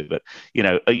my eyes too. But,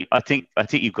 I think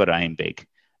you've got to aim big.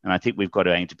 And I think we've got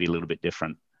to aim to be a little bit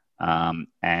different.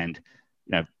 And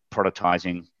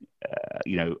productizing,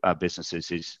 our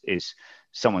businesses is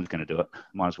someone's going to do it.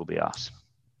 Might as well be us.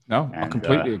 No, I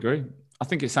completely agree. I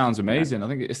think it sounds amazing. I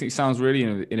think it sounds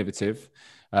really innovative.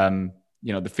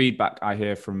 The feedback I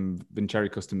hear from Vincere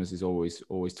customers is always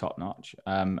top notch.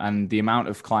 And the amount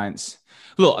of clients,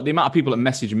 the amount of people that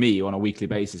message me on a weekly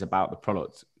basis about the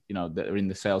product, that are in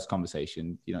the sales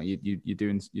conversation, you're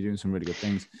doing some really good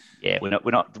things. Yeah,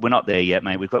 we're not there yet,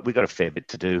 mate. We've got a fair bit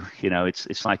to do.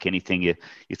 It's like anything. You're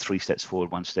 3 steps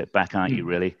forward, 1 step back, aren't you?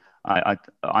 Really.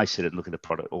 I sit and look at the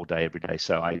product all day, every day.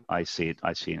 So I see it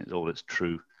in all its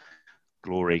true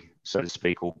glory, so to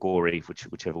speak, or gory,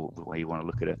 whichever way you want to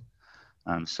look at it.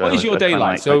 What is your day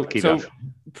like? So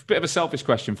bit of a selfish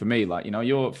question for me. Like,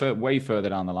 you're way further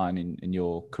down the line in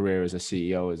your career as a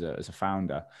CEO, as a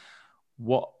founder.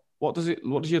 What does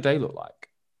your day look like?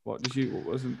 What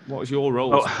was your role?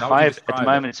 Well, How would you at the describe it?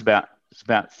 moment it's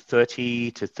about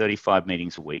 30 to 35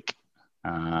 meetings a week.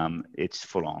 It's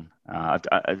full on.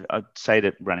 I'd say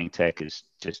that running tech is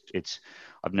just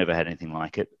I've never had anything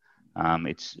like it.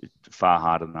 It's far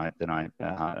harder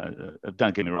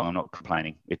don't get me wrong, I'm not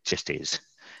complaining. It just is.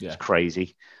 Yeah. It's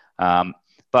crazy.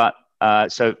 But what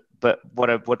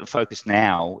the focus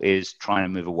now is trying to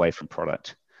move away from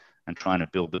product and trying to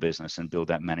build the business and build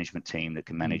that management team that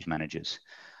can manage managers.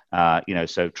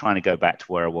 So trying to go back to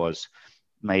where I was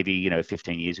maybe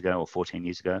 15 years ago or 14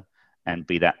 years ago, and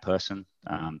be that person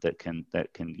that can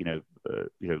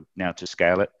now to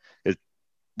scale it.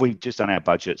 We've just done our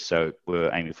budget, so we're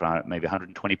aiming for maybe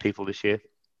 120 people this year.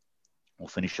 We'll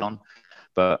finish on,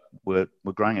 but we're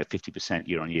growing at 50%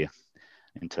 year on year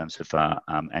in terms of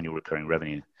annual recurring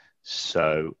revenue.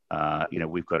 So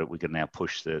we can now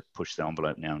push the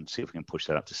envelope now and see if we can push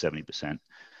that up to 70%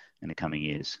 in the coming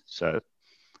years. So,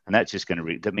 and that's just going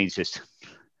to that means just.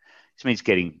 It means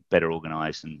getting better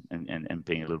organized and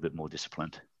being a little bit more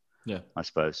disciplined. Yeah, I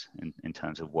suppose in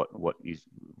terms of where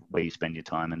you spend your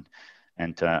time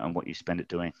and what you spend it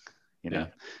doing.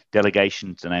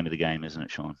 Delegation's the name of the game, isn't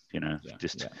it, Sean?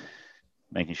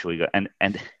 Making sure you go.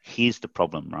 And here's the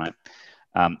problem, right?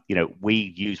 We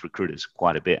use recruiters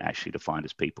quite a bit actually to find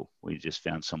us people. We just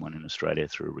found someone in Australia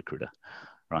through a recruiter,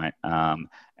 right?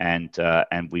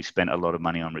 And we've spent a lot of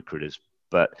money on recruiters,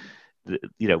 but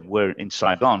we're in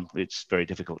Saigon. It's very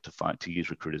difficult to use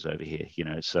recruiters over here.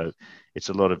 So it's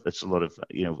a lot of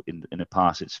in the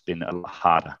past it's been a lot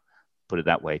harder, put it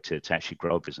that way, to actually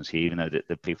grow a business here. Even though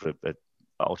the people are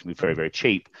ultimately very, very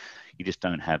cheap, you just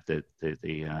don't have the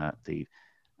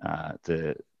I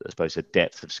suppose the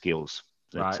depth of skills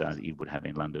that you would have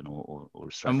in London or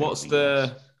Australia.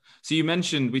 And so you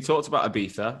mentioned, we talked about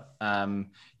Ibiza.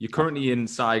 You're currently in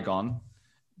Saigon.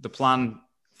 The plan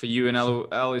for you and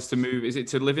LL is to move. Is it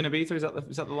to live in Ibiza? Is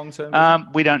that the long term?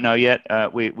 We don't know yet.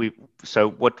 So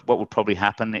what will probably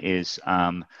happen is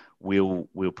we'll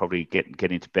probably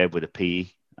get into bed with a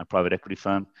private equity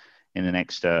firm in the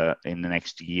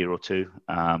next year or two.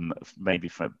 Maybe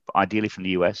ideally from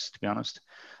the US, to be honest.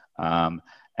 And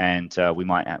we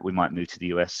might move to the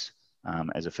US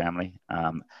as a family.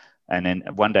 And then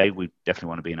one day we definitely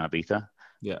want to be in Ibiza.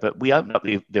 Yeah. But we opened up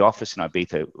the office in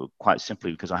Ibiza quite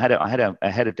simply because I had a head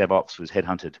of DevOps who was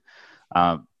headhunted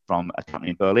from a company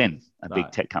in Berlin, a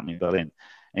big tech company in Berlin.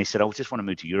 And he said, I just want to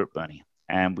move to Europe, Bernie.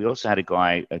 And we also had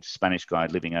a Spanish guy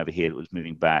living over here that was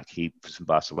moving back. He was from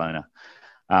Barcelona.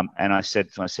 And I said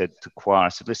to Quar,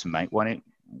 listen, mate, why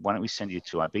don't we send you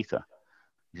to Ibiza?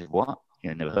 He said, what?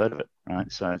 Never heard of it,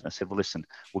 right? So I said, well, listen,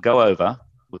 we'll go over,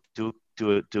 we'll do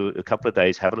a couple of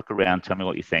days, have a look around, tell me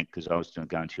what you think, because I was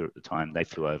going to Europe at the time. They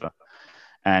flew over,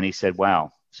 and he said,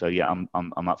 "Wow." So yeah,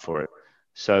 I'm up for it.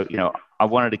 So I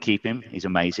wanted to keep him. He's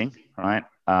amazing, right?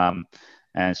 And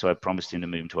so I promised him to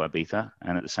move him to Ibiza,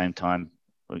 and at the same time,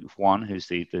 Juan, who's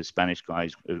the Spanish guy,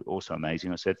 is also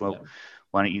amazing. I said, well,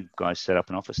 why don't you guys set up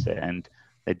an office there? And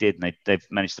they did, and they've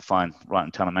managed to find right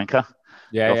in Talamanca.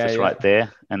 The office right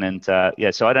there. And then,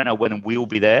 so I don't know when we'll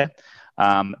be there,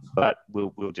 but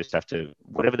we'll just have to,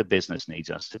 whatever the business needs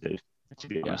us to do, to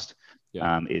be honest,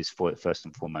 is for it first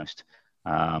and foremost.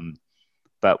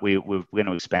 But we're going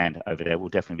to expand over there. We'll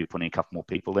definitely be putting a couple more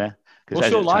people there. What's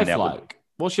your life like?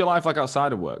 What's your life like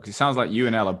outside of work? Because it sounds like you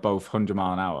and Elle are both 100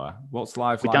 mile an hour. What's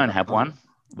life like? We don't have one.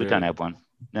 We don't have one.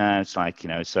 No, it's like,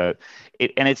 so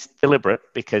it's deliberate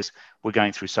because we're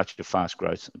going through such a fast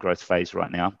growth phase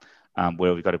right now.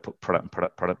 Where we've got to put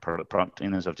product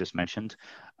in, as I've just mentioned.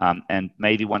 And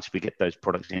maybe once we get those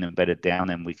products in and bedded down,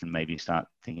 then we can maybe start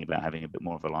thinking about having a bit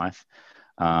more of a life.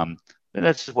 But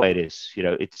that's the way it is.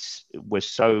 It's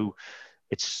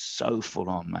so full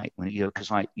on, mate.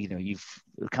 Because you've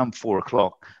come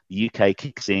 4:00, the UK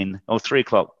kicks in, or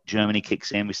 3:00, Germany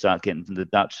kicks in. We start getting the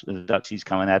Dutchies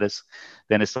coming at us.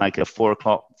 Then it's like a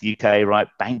 4:00 UK, right?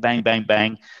 Bang, bang, bang,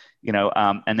 bang.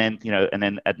 And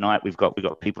then at night we've got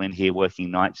people in here working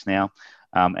nights now,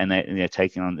 and they're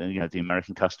taking on the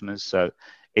American customers. So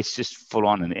it's just full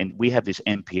on, and we have this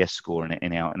NPS score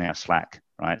in our Slack,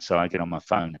 right? So I get on my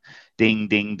phone, ding,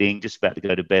 ding, ding, just about to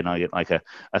go to bed, and I get like a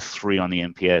 3 on the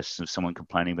NPS of someone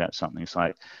complaining about something. It's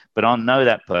like, but I'll know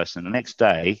that person the next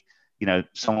day.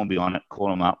 Someone will be on it, call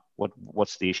them up.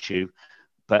 What's the issue?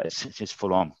 But it's just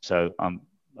full on. So I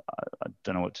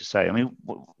don't know what to say. I mean,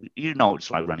 you know what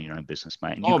it's like running your own business,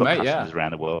 mate. And you've got customers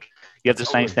around the world. You have the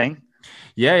same thing.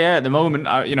 Yeah. At the moment,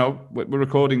 we're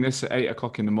recording this at 8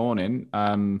 o'clock in the morning.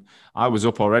 I was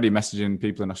up already messaging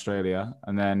people in Australia,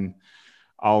 and then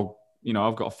I've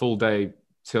got a full day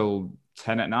till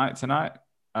 10 at night tonight.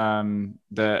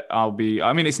 That I'll be.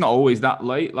 I mean, it's not always that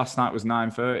late. Last night was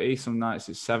 9:30. Some nights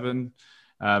it's 7.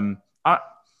 I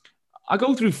I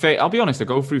go through I'll be honest. I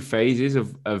go through phases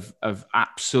of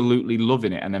absolutely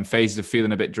loving it, and then phases of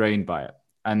feeling a bit drained by it.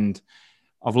 And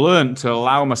I've learned to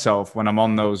allow myself when I'm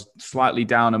on those slightly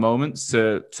downer moments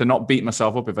to not beat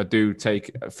myself up if I do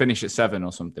finish at 7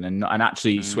 or something and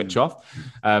actually switch off.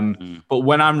 But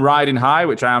when I'm riding high,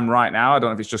 which I am right now, I don't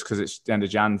know if it's just because it's the end of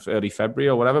Jan, early February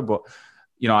or whatever, but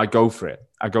I go for it.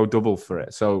 I go double for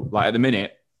it. So like at the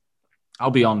minute,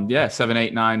 I'll be on 7,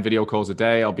 8, 9 video calls a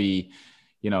day. I'll be,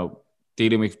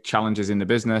 dealing with challenges in the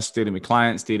business, dealing with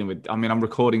clients, I'm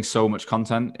recording so much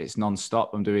content. It's nonstop.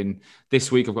 I'm doing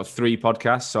this week. I've got 3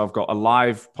 podcasts. So I've got a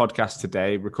live podcast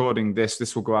today, recording this.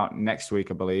 This will go out next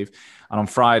week, I believe. And on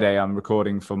Friday, I'm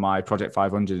recording for my Project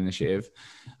 500 initiative.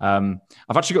 I've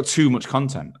actually got too much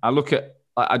content.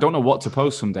 I don't know what to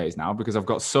post some days now because I've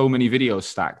got so many videos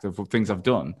stacked of things I've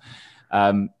done.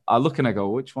 I look and I go,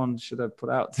 which one should I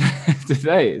put out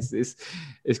today?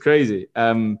 It's crazy.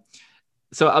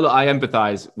 So I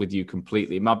empathize with you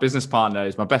completely. My business partner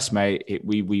is my best mate.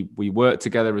 We worked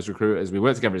together as recruiters. We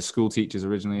worked together as school teachers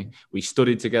originally. We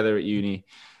studied together at uni.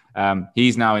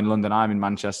 He's now in London. I'm in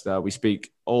Manchester. We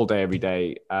speak all day, every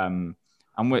day. And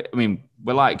we're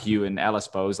like you and Elle, I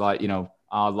suppose.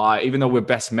 Our life, even though we're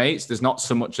best mates, there's not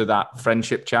so much of that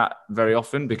friendship chat very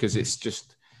often because it's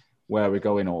just where we're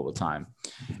going all the time.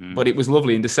 Mm-hmm. But it was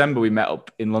lovely. In December, we met up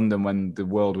in London when the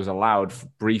world was allowed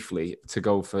briefly to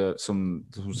go for some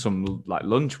like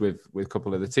lunch with a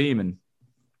couple of the team. And,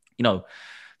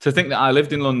 to think that I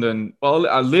lived in London, well,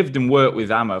 I lived and worked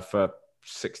with Amma for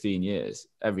 16 years,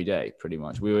 every day, pretty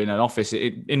much. We were in an office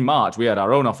in March. We had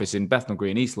our own office in Bethnal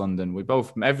Green, East London. We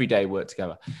both every day worked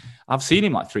together. I've seen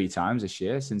him like 3 times this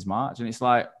year since March. And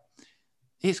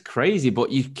it's crazy, but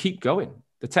you keep going.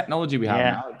 The technology we have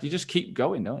now, you just keep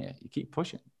going, don't you? You keep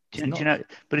pushing.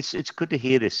 But it's good to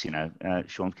hear this,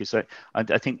 Sean, because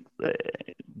I think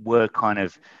we're kind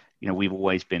of, we've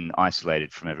always been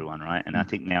isolated from everyone, right? And I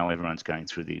think now everyone's going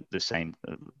through the same,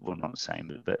 well, not the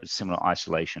same, but similar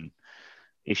isolation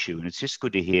issue. And it's just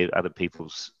good to hear other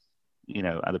people's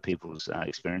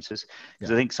experiences,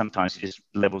 because I think sometimes it just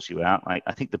levels you out. Like,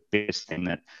 I think the biggest thing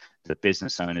that the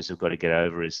business owners have got to get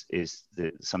over is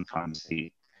sometimes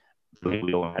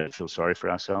we all have to feel sorry for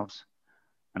ourselves.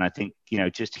 And I think,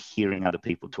 just hearing other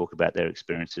people talk about their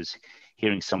experiences,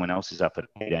 hearing someone else is up at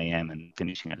 8 a.m. and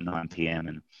finishing at 9 p.m.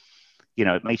 And,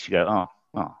 it makes you go,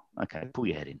 oh, okay, pull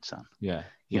your head in, son. Yeah.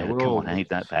 Come on, ain't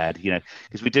that bad,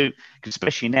 because we do,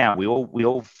 especially now, we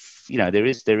all, there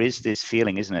is this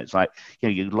feeling, isn't it? It's like,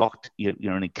 you're locked,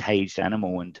 you're an encaged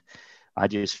animal. And I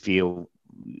just feel,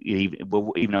 even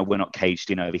though we're not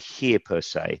caged in over here per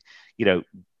se,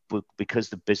 because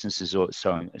the business is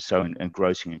so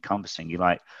engrossing, encompassing, you're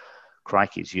like,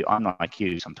 crikey, I'm not like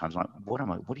you sometimes. Like, what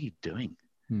are you doing?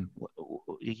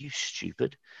 Are you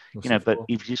stupid? But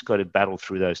you've just got to battle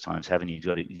through those times, haven't you?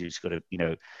 You just got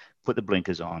to, put the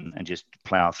blinkers on and just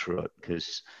plow through it,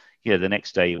 because, the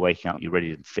next day you're waking up, you're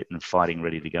ready to fit and fighting,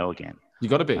 ready to go again. You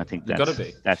got to be. I think you got to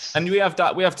be. And we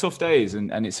have tough days,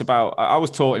 and it's about. I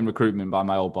was taught in recruitment by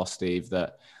my old boss Steve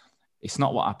that it's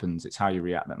not what happens, it's how you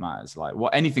react that matters. Like,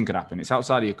 anything could happen. It's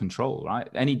outside of your control, right?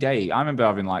 Any day. I remember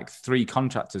having like 3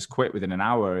 contractors quit within an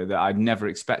hour that I'd never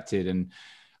expected. And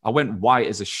I went white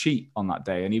as a sheet on that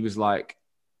day. And he was like,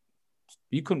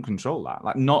 you couldn't control that.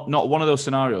 Like, not one of those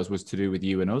scenarios was to do with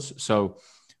you and us. So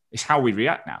it's how we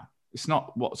react now. It's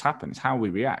not what's happened. It's how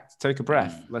we react. Take a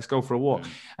breath. Let's go for a walk.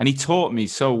 And he taught me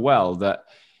so well that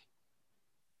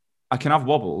I can have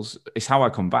wobbles. It's how I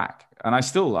come back. And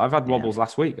I've had wobbles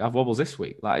last week. I have wobbles this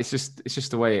week. Like, it's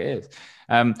just the way it is.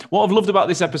 What I've loved about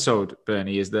this episode,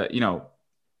 Bernie, is that,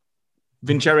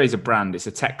 Vincere is a brand. It's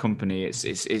a tech company.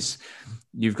 It's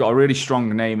you've got a really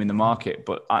strong name in the market,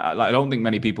 but I don't think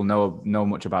many people know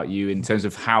much about you in terms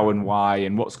of how and why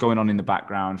and what's going on in the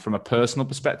background from a personal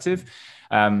perspective.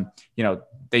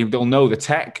 They'll know the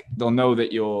tech, they'll know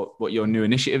that what your new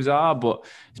initiatives are, but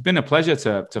it's been a pleasure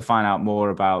to find out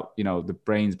more about, the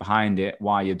brains behind it,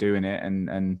 why you're doing it.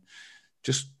 And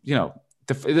just,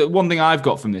 the one thing I've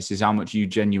got from this is how much you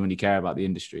genuinely care about the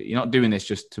industry. You're not doing this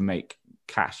just to make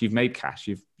cash. You've made cash.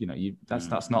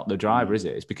 That's not the driver, is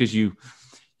it? It's because you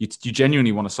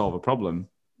genuinely want to solve a problem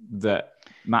that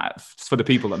matters for the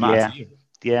people that matter to you.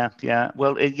 Yeah.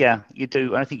 Well, you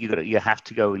do. I think you have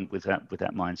to go in with that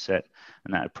mindset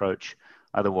and that approach.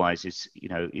 Otherwise, it's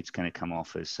going to come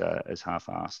off as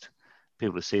half-assed.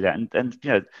 people to see that. And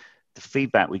the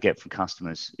feedback we get from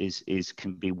customers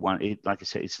can be like I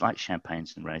said, it's like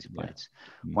champagnes and razor blades.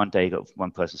 Yeah. One day you got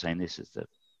one person saying, this is the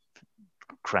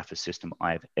crappiest system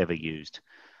I've ever used.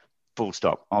 Full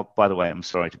stop. Oh, by the way, I'm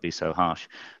sorry to be so harsh,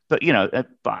 but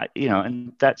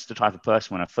and that's the type of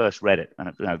person. When I first read it,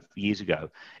 and years ago,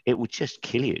 it would just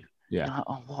kill you. Yeah. Like,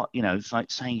 oh, what? It's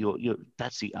like saying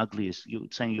that's the ugliest. You're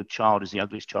saying your child is the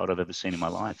ugliest child I've ever seen in my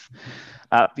life.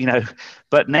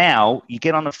 But now you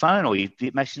get on the phone or you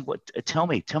message. Tell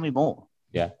me more.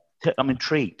 Yeah. I'm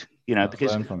intrigued.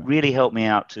 Because really help me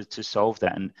out to solve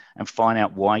that and find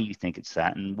out why you think it's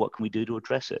that and what can we do to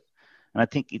address it. And I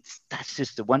think that's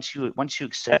just once you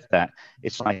accept that,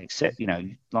 it's like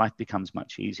life becomes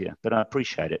much easier. But I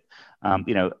appreciate it. I've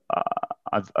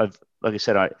like I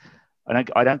said, I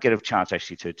don't get a chance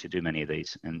actually to do many of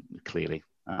these, and clearly,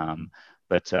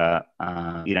 but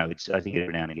I think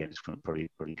every now and again it's probably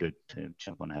pretty good to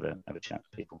jump on and have a chat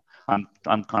with people. I'm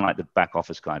kind of like the back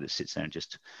office guy that sits there and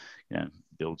just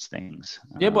builds things.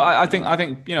 Yeah, but I think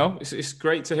it's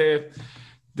great to hear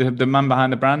the man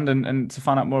behind the brand and to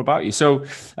find out more about you. So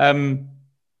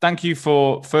thank you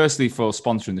firstly for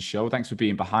sponsoring the show. Thanks for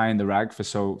being behind the rag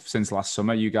since last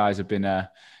summer. You guys have been a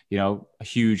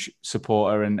huge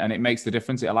supporter and it makes the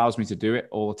difference. It allows me to do it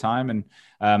all the time. And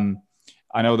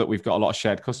I know that we've got a lot of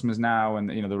shared customers now and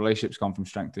the relationship's gone from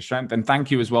strength to strength. And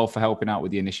thank you as well for helping out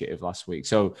with the initiative last week.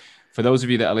 So for those of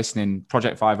you that are listening,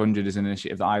 Project 500 is an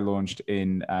initiative that I launched at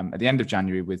the end of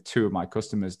January with 2 of my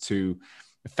customers to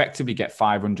effectively get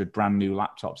 500 brand new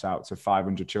laptops out to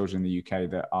 500 children in the UK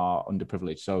that are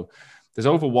underprivileged. So there's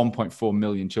over 1.4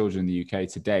 million children in the UK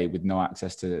today with no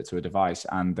access to a device.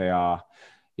 And they are,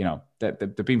 they're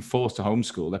being forced to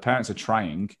homeschool. Their parents are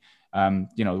trying,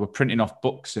 we're printing off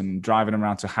books and driving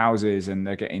around to houses and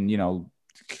they're getting,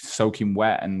 soaking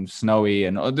wet and snowy.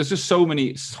 And there's just so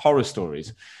many horror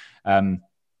stories. And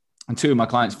 2 of my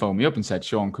clients phoned me up and said,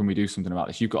 Sean, can we do something about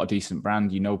this? You've got a decent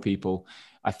brand, people.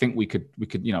 I think we could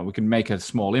make a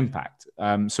small impact.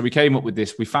 So we came up with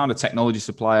this. We found a technology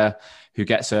supplier who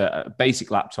gets a basic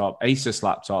laptop, Asus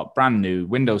laptop, brand new,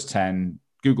 Windows 10,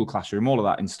 Google Classroom, all of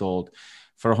that installed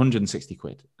for 160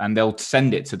 quid. And they'll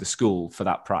send it to the school for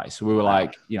that price. So we were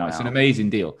like, it's an amazing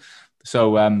deal.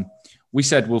 So we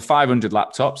said, well, 500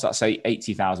 laptops, that's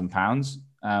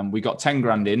 £80,000. We got 10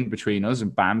 grand in between us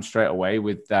and bam, straight away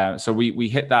with, so we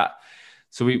hit that.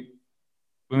 So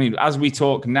as we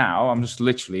talk now, I'm just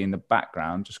literally in the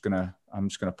background, I'm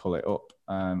just gonna pull it up.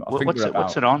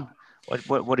 What's it on?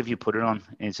 What have you put it on?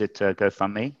 Is it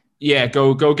GoFundMe? Yeah,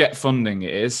 go get funding.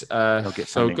 It is. So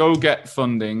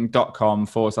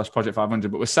gogetfunding.com/project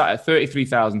 500. But we're sat at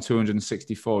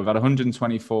 33,264. We've had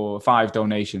 125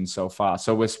 donations so far.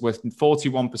 So we're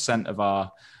 41% of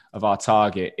our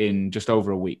target in just over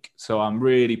a week. So I'm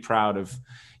really proud of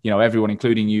everyone,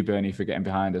 including you, Bernie, for getting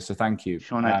behind us. So thank you.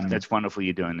 Sean, that's wonderful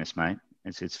you're doing this, mate.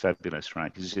 It's fabulous,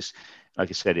 right? Because it's just, like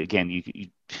I said, again,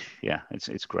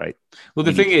 it's great. Well,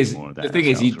 the thing is,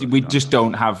 we just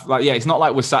don't have it's not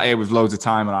like we're sat here with loads of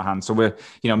time on our hands. So we're,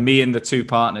 me and the 2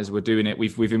 partners, we're doing it.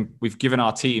 We've given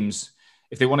our teams,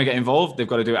 if they want to get involved, they've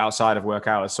got to do it outside of work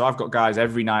hours. So I've got guys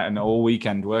every night and all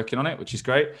weekend working on it, which is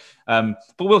great. But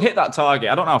we'll hit that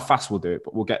target. I don't know how fast we'll do it,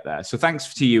 but we'll get there. So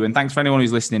thanks to you. And thanks for anyone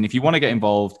who's listening. If you want to get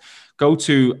involved, go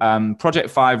to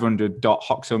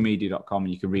project500.hoxomedia.com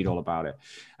and you can read all about it.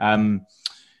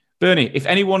 Bernie, if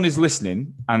anyone is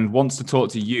listening and wants to talk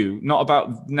to you, not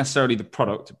about necessarily the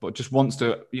product, but just wants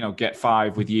to, get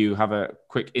 5 with you, have a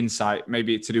quick insight,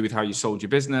 maybe to do with how you sold your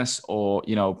business or,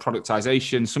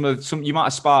 productization, some you might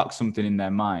have sparked something in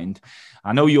their mind.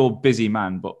 I know you're a busy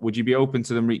man, but would you be open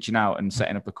to them reaching out and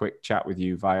setting up a quick chat with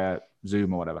you via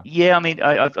Zoom or whatever? Yeah, I mean,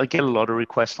 I get a lot of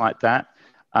requests like that.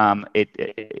 I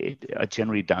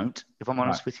generally don't, if I'm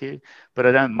honest with you, but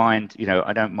I don't mind,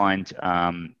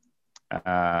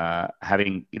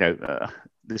 having,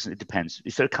 listen, it depends.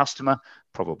 Is there a customer?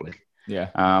 Probably. Yeah.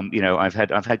 I've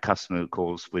had customer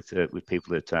calls with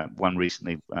people that one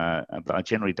recently, but I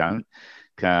generally don't.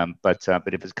 But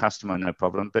if it's a customer, no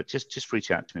problem. But just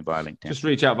reach out to me via LinkedIn. Just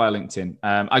reach out via LinkedIn.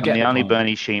 I'm the only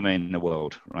Bernie Schiemer in the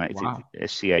world, right? Wow.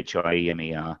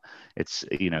 Schiemer.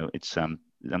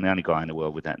 I'm the only guy in the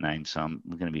world with that name, so I'm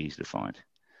going to be easy to find.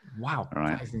 Wow,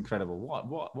 right. That is incredible.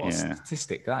 What a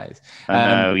statistic that is.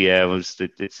 I know, yeah.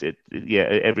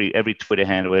 Every Twitter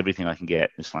handle, everything I can get.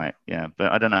 It's like,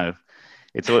 but I don't know.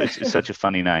 It's such a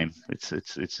funny name. It's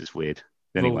just weird.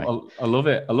 Anyway. Well, I love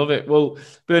it. I love it. Well,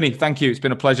 Bernie, thank you. It's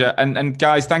been a pleasure. And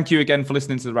guys, thank you again for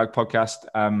listening to the RAG podcast.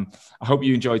 I hope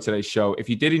you enjoyed today's show. If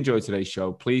you did enjoy today's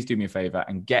show, please do me a favor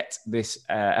and get this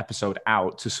episode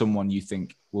out to someone you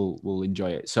think will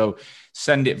enjoy it. So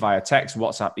send it via text,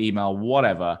 WhatsApp, email,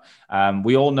 whatever.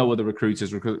 We all know other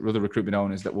recruiters, other recruitment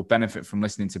owners that will benefit from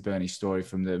listening to Bernie's story,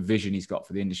 from the vision he's got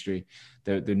for the industry,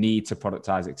 the need to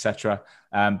productize, etc.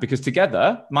 Because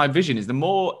together, my vision is the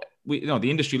more the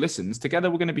industry listens,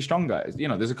 together we're going to be stronger.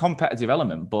 There's a competitive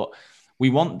element, but we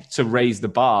want to raise the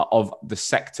bar of the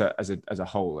sector as a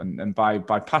whole. And by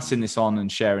passing this on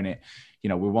and sharing it,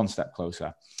 we're one step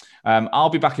closer. I'll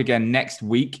be back again next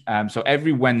week. So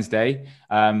every Wednesday,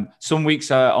 some weeks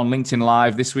are on LinkedIn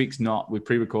Live. This week's not. We're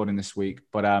pre-recording this week,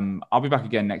 but I'll be back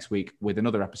again next week with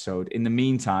another episode. In the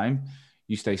meantime,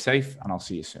 you stay safe and I'll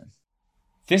see you soon.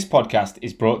 This podcast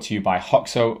is brought to you by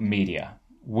Hoxo Media.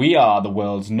 We are the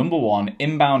world's #1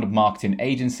 inbound marketing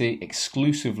agency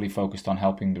exclusively focused on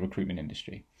helping the recruitment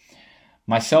industry.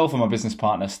 Myself and my business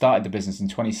partner started the business in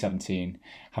 2017,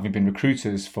 having been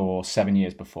recruiters for 7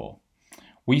 years before.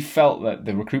 We felt that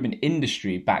the recruitment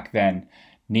industry back then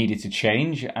needed to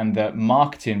change and that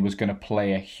marketing was going to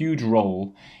play a huge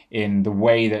role in the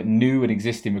way that new and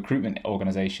existing recruitment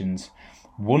organizations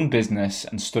won business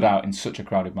and stood out in such a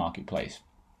crowded marketplace.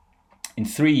 In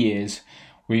 3 years,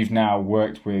 we've now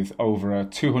worked with over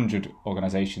 200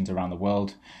 organizations around the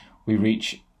world. We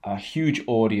reach a huge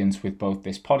audience with both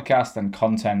this podcast and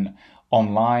content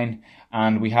online,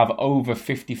 and we have over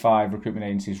 55 recruitment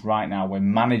agencies right now we're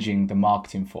managing the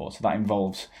marketing for. So that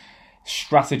involves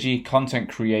strategy, content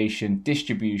creation,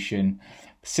 distribution,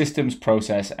 systems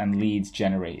process, and leads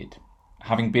generated.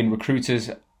 Having been recruiters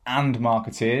and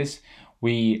marketeers,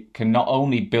 we can not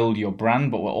only build your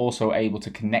brand, but we're also able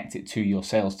to connect it to your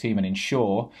sales team and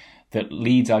ensure that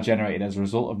leads are generated as a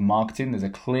result of marketing. There's a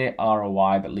clear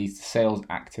ROI that leads to sales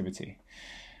activity.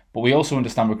 But we also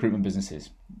understand recruitment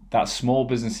businesses. That's small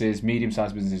businesses,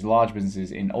 medium-sized businesses, large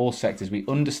businesses in all sectors. We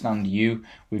understand you,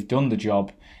 we've done the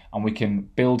job, and we can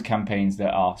build campaigns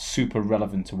that are super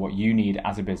relevant to what you need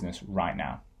as a business right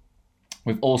now.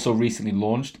 We've also recently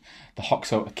launched the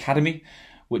Hoxo Academy,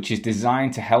 which is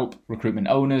designed to help recruitment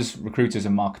owners, recruiters,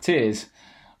 and marketeers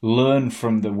learn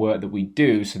from the work that we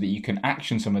do so that you can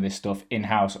action some of this stuff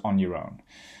in-house on your own.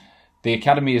 The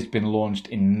Academy has been launched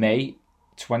in May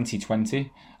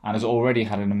 2020 and has already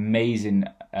had an amazing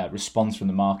response from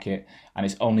the market, and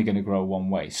it's only going to grow one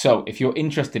way. So if you're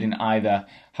interested in either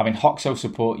having Hoxo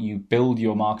support you build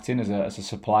your marketing as a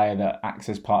supplier that acts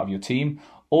as part of your team,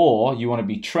 or you want to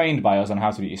be trained by us on how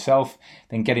to do it yourself,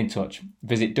 then get in touch.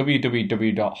 Visit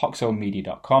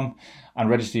www.hoxomedia.com and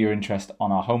register your interest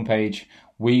on our homepage.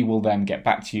 We will then get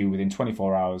back to you within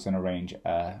 24 hours and arrange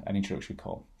an introductory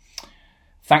call.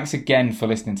 Thanks again for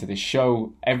listening to this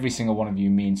show. Every single one of you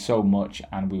means so much,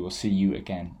 and we will see you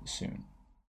again soon.